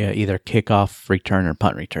on either kickoff return or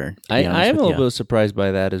punt return. I am a little bit surprised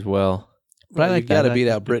by that as well. But I like got to beat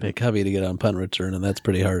out Britton Covey to get on punt return, and that's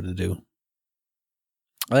pretty hard to do.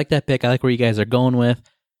 I like that pick. I like where you guys are going with.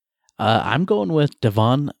 I'm going with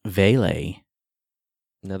Devon Vele.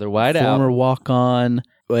 Another wide out. Former walk-on.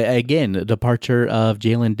 Again, the departure of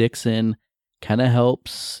Jalen Dixon kind of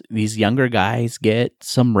helps these younger guys get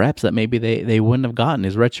some reps that maybe they wouldn't have gotten.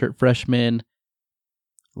 His redshirt freshman.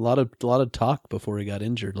 A lot of talk before he got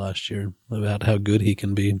injured last year about how good he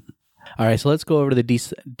can be. All right, so let's go over to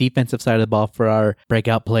the defensive side of the ball for our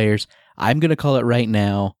breakout players. I'm going to call it right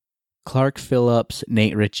now. Clark Phillips,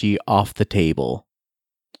 Nate Ritchie off the table.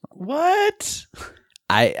 What?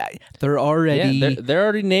 They're already they're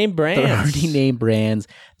already named brands. They're already named brands.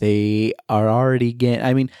 They are already getting.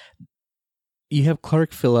 I mean, you have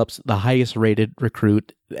Clark Phillips, the highest rated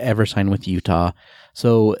recruit ever signed with Utah.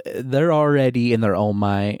 So they're already in their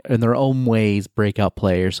own ways breakout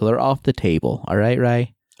players. So they're off the table. All right,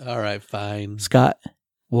 Ray? All right, fine. Scott,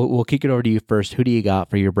 we'll kick it over to you first. Who do you got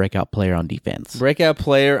for your breakout player on defense? Breakout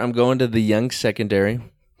player, I'm going to the young secondary.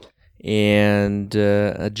 And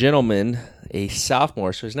a gentleman, a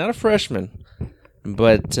sophomore, so he's not a freshman.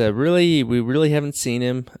 But we really haven't seen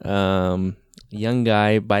him. Young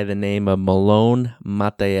guy by the name of Malone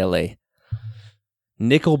Mataele.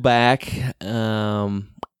 Nickelback.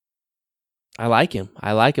 I like him.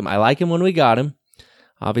 I like him when we got him.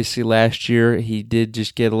 Obviously, last year he did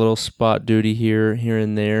just get a little spot duty here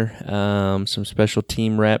and there, some special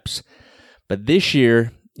team reps. But this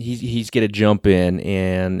year he's going to jump in,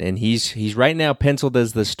 and he's right now penciled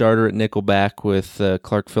as the starter at nickelback with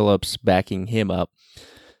Clark Phillips backing him up.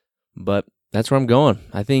 But that's where I'm going.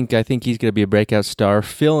 I think he's going to be a breakout star,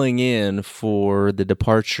 filling in for the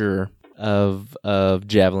departure of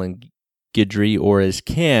Javelin Guidry, or as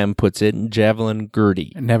Cam puts it, Javelin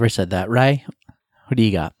Gertie. I never said that, right? What do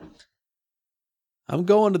you got? I'm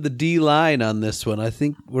going to the D line on this one. I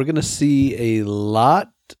think we're going to see a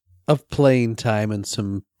lot of playing time and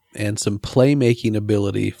some playmaking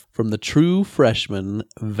ability from the true freshman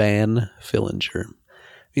Van Fillinger. I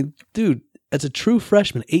mean, dude, as a true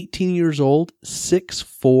freshman, 18 years old,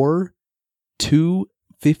 6'4",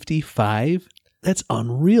 255. That's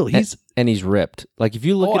unreal. He's ripped. Like if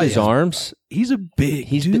you look at his arms, he's a big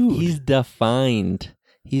dude. He's defined.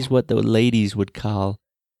 He's what the ladies would call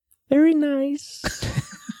very nice.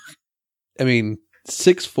 I mean,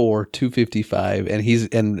 6'4", 255, and he's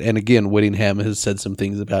and again, Whittingham has said some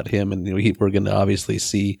things about him, and we're going to obviously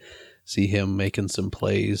see him making some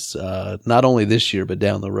plays, not only this year but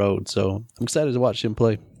down the road. So I'm excited to watch him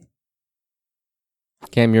play.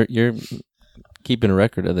 Cam, you're keeping a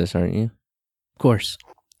record of this, aren't you? Of course,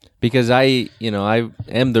 because I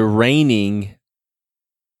am the reigning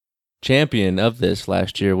champion of this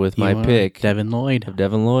last year with my pick, Devin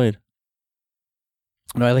Lloyd.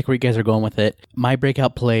 No, I like where you guys are going with it. My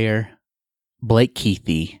breakout player, Blake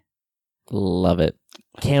Keithy. Love it.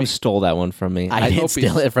 Cam stole that one from me. I didn't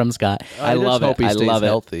steal it from Scott. I love it. I love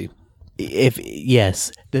healthy.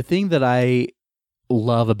 Yes, the thing that I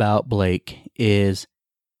love about Blake is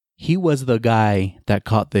he was the guy that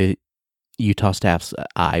caught the Utah staff's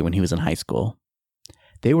eye when he was in high school.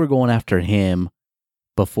 They were going after him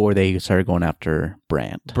before they started going after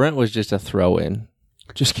Brant. Brent was just a throw-in.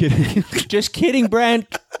 Just kidding. Just kidding, Brent.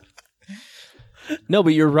 No,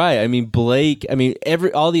 but you're right. I mean, Blake,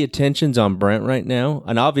 all the attention's on Brent right now,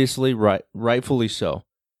 and obviously rightfully so.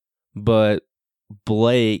 But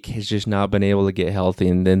Blake has just not been able to get healthy,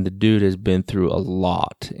 and then the dude has been through a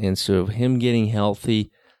lot. And so him getting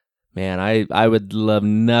healthy, man, I would love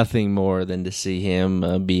nothing more than to see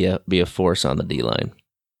him be a force on the D-line.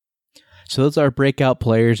 So those are breakout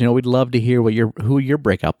players. We'd love to hear who your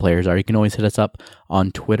breakout players are. You can always hit us up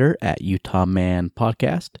on Twitter at Utah Man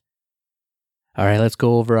Podcast. All right, let's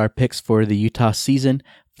go over our picks for the Utah season.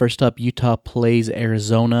 First up, Utah plays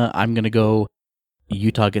Arizona. I'm going to go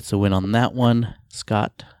Utah gets a win on that one.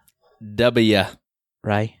 Scott? W.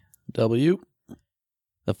 Right? W.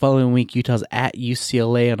 The following week, Utah's at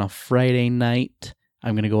UCLA on a Friday night.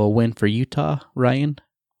 I'm going to go a win for Utah. Ryan?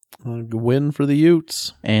 A win for the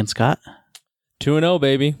Utes. And Scott? 2-0,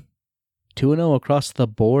 baby. 2-0 across the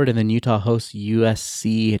board, and then Utah hosts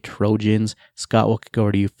USC Trojans. Scott, we'll kick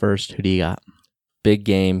over to you first. Who do you got? Big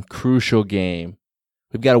game, crucial game.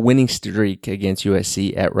 We've got a winning streak against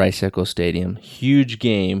USC at Rice-Eccles Stadium. Huge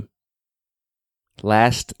game.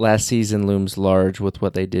 Last season looms large with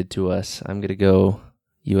what they did to us. I'm going to go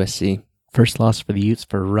USC. First loss for the Utes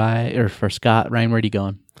for Scott. Ryan, where are you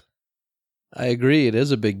going? I agree. It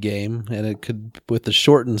is a big game, and it could, with the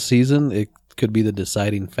shortened season, it could be the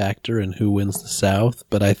deciding factor in who wins the South.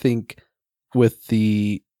 But I think with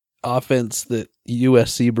the offense that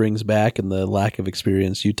USC brings back and the lack of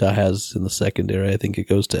experience Utah has in the secondary, I think it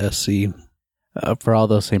goes to SC. For all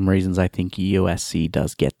those same reasons, I think USC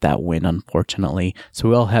does get that win, unfortunately. So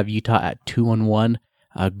we all have Utah at 2-1,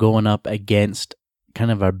 going up against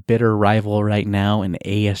kind of a bitter rival right now in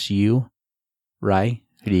ASU. Right?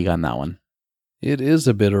 Who do you got on that one? It is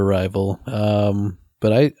a bitter rival,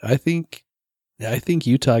 but I think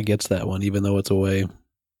Utah gets that one, even though it's away.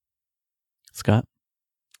 Scott?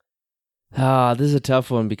 This is a tough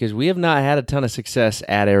one because we have not had a ton of success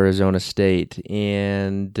at Arizona State,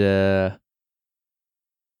 and but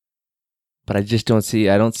I just don't see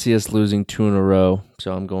us losing 2 in a row.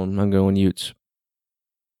 So I'm going Utes.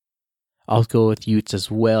 I'll go with Utes as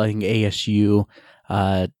well. I think ASU.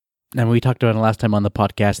 And we talked about it last time on the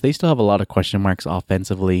podcast. They still have a lot of question marks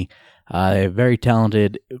offensively. A very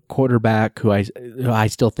talented quarterback who I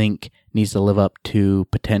still think needs to live up to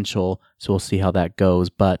potential. So we'll see how that goes.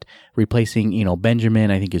 But replacing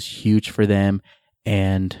Benjamin, I think, is huge for them,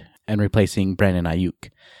 and replacing Brandon Ayuk.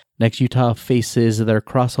 Next, Utah faces their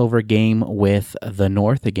crossover game with the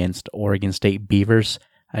North against Oregon State Beavers.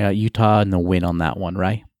 I got Utah and the win on that one,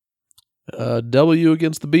 right? W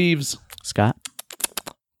against the Beavs. Scott?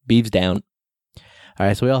 Beavs down. All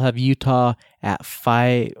right, so we all have Utah at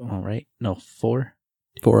 5. All right, no, 4.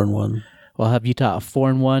 4-1. We'll have Utah at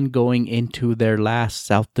 4-1 going into their last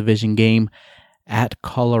South Division game at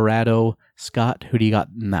Colorado. Scott, who do you got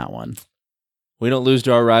in that one? We don't lose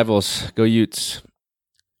to our rivals. Go Utes.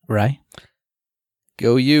 Right?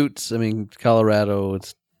 Go Utes. I mean, Colorado,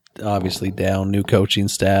 it's obviously down. New coaching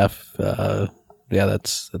staff. Yeah,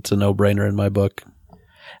 that's a no-brainer in my book.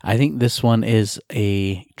 I think this one is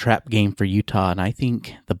a trap game for Utah, and I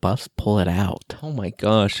think the Buffs pull it out. Oh my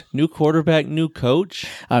gosh. New quarterback, new coach?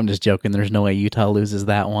 I'm just joking. There's no way Utah loses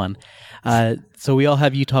that one. So we all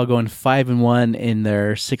have Utah going 5-1 in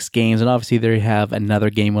their 6 games, and obviously they have another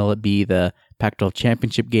game. Will it be the Pac-12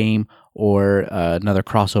 championship game or another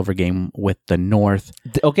crossover game with the North?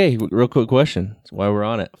 Okay, real quick question. While we're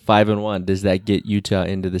on it, 5-1, does that get Utah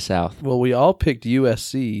into the South? Well, we all picked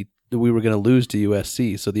USC. We were going to lose to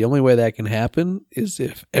USC. So the only way that can happen is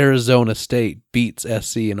if Arizona State beats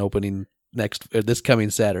SC in opening this coming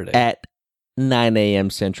Saturday at 9 a.m.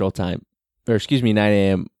 Central Time, or excuse me, 9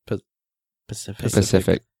 a.m.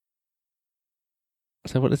 Pacific.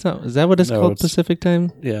 Is that what it's not? Is that what it's called? Pacific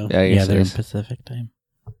Time? Yeah. I guess they're it in is. Pacific Time.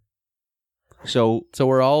 So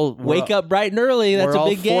we're all wake up bright and early. That's a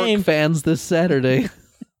big game. Fork fans this Saturday.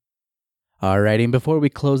 Alrighty, and before we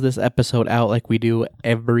close this episode out like we do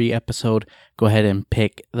every episode, go ahead and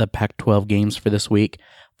pick the Pac-12 games for this week.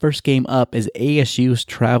 First game up is ASU's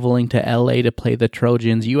traveling to LA to play the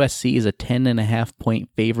Trojans. USC is a 10.5-point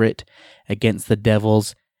favorite against the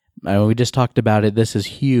Devils. We just talked about it. This is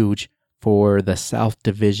huge for the South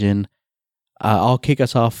Division. I'll kick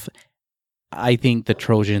us off. I think the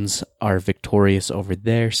Trojans are victorious over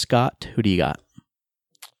there. Scott, who do you got?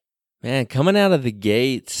 Man, coming out of the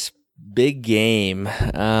gates, big game.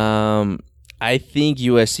 I think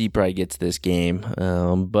USC probably gets this game,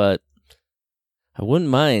 but I wouldn't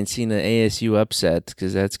mind seeing an ASU upset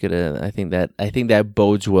because that's gonna. I think that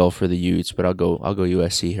bodes well for the Utes. But I'll go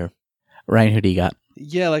USC here. Ryan, who do you got?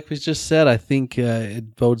 Yeah, like we just said, I think it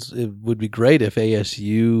would be great if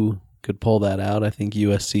ASU could pull that out. I think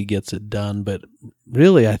USC gets it done, but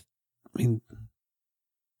really, I mean,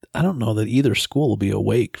 I don't know that either school will be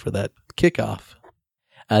awake for that kickoff.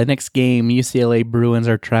 Next game, UCLA Bruins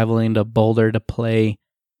are traveling to Boulder to play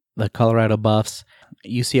the Colorado Buffs.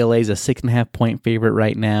 UCLA is a 6.5-point favorite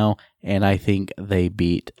right now, and I think they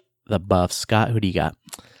beat the Buffs. Scott, who do you got?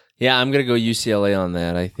 Yeah, I'm gonna go UCLA on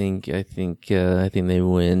that. I think they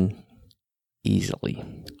win easily.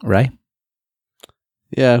 Right?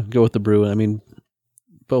 Yeah, go with the Bruins. I mean,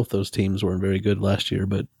 both those teams weren't very good last year,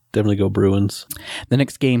 but definitely go Bruins. The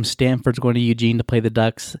next game, Stanford's going to Eugene to play the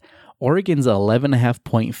Ducks. Oregon's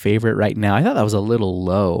 11.5-point favorite right now. I thought that was a little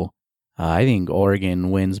low. I think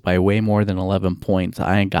Oregon wins by way more than 11 points.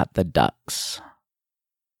 I got the Ducks.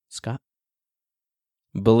 Scott?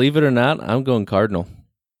 Believe it or not, I'm going Cardinal.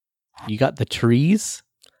 You got the Trees?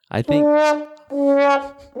 I think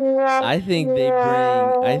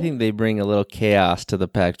they bring a little chaos to the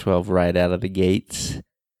Pac-12 right out of the gates.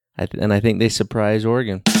 And I think they surprise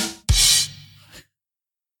Oregon.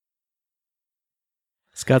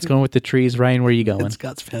 Scott's going with the Trees. Ryan, where are you going? And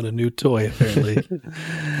Scott's found a new toy, apparently.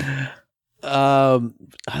 I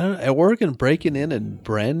don't know. Oregon breaking in a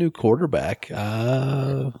brand new quarterback.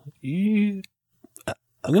 I'm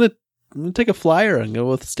gonna take a flyer and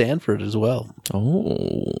go with Stanford as well.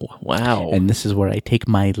 Oh, wow. And this is where I take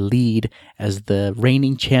my lead as the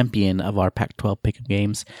reigning champion of our Pac-12 pick'em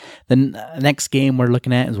games. The next game we're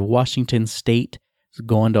looking at is Washington State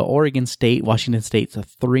going to Oregon State. Washington State's a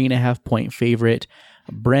 3.5-point favorite.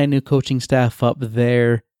 A brand new coaching staff up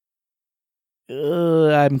there.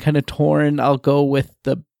 I'm kind of torn. I'll go with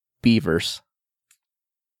the Beavers.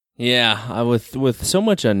 Yeah, with so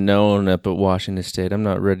much unknown up at Washington State, I'm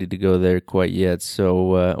not ready to go there quite yet.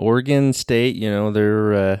 So Oregon State,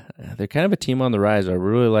 they're kind of a team on the rise. I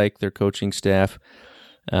really like their coaching staff.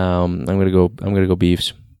 I'm gonna go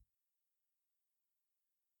Beavs.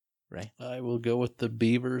 Right. I will go with the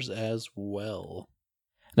Beavers as well.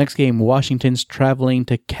 Next game, Washington's traveling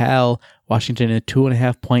to Cal. Washington a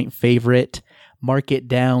 2.5-point favorite. Mark it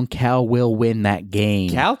down. Cal will win that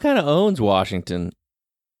game. Cal kind of owns Washington.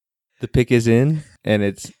 The pick is in, and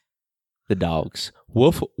it's the Dogs.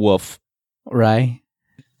 Woof, woof. Right.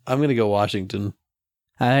 I'm going to go Washington.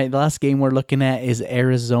 All right, the last game we're looking at is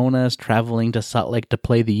Arizona's traveling to Salt Lake to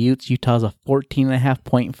play the Utes. Utah's a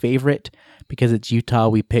 14.5-point favorite. Because it's Utah,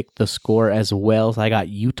 we picked the score as well. So I got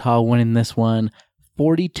Utah winning this one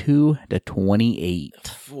 42-28.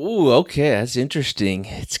 Ooh, okay, that's interesting.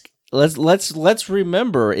 Let's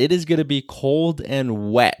remember it is going to be cold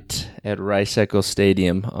and wet at Rice-Eccles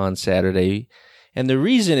Stadium on Saturday, and the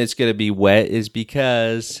reason it's going to be wet is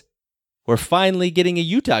because we're finally getting a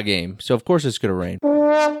Utah game. So of course it's going to rain.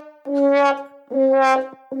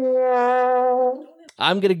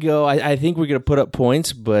 I'm going to go. I think we're going to put up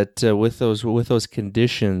points, but with those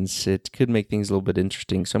conditions, it could make things a little bit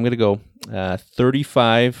interesting. So I'm going to go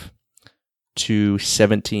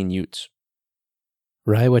 35-17 Utes.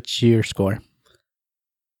 Right, what's your score?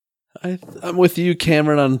 I'm with you,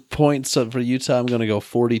 Cameron, on points for Utah. I'm going to go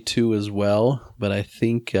 42 as well, but I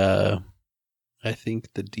think the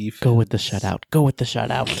defense. Go with the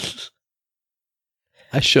shutout.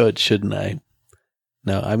 I shouldn't I?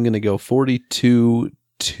 No, I'm going to go 42-21.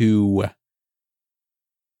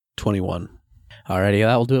 Alrighty,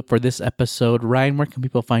 that will do it for this episode. Ryan, where can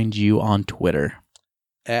people find you on Twitter?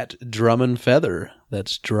 At Drum and Feather.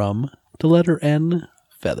 That's drum, the letter N,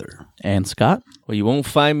 feather. And Scott? Well, you won't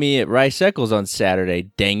find me at Rice-Eccles on Saturday,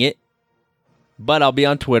 dang it. But I'll be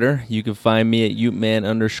on Twitter. You can find me at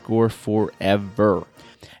Uteman_forever.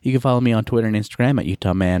 You can follow me on Twitter and Instagram at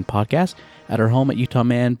Utah Man Podcast, at our home at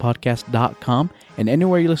utahmanpodcast.com, and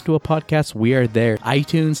anywhere you listen to a podcast, we are there.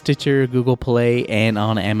 iTunes, Stitcher, Google Play, and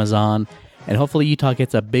on Amazon. And hopefully Utah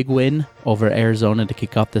gets a big win over Arizona to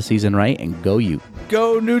kick off the season right, and go Ute.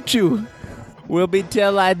 Go Nuchu. We'll be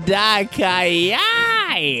till I die,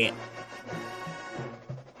 Kai.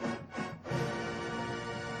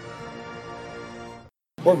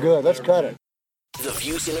 We're good. Let's cut it. The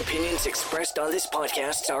views and opinions expressed on this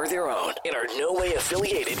podcast are their own and are no way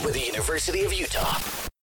affiliated with the University of Utah.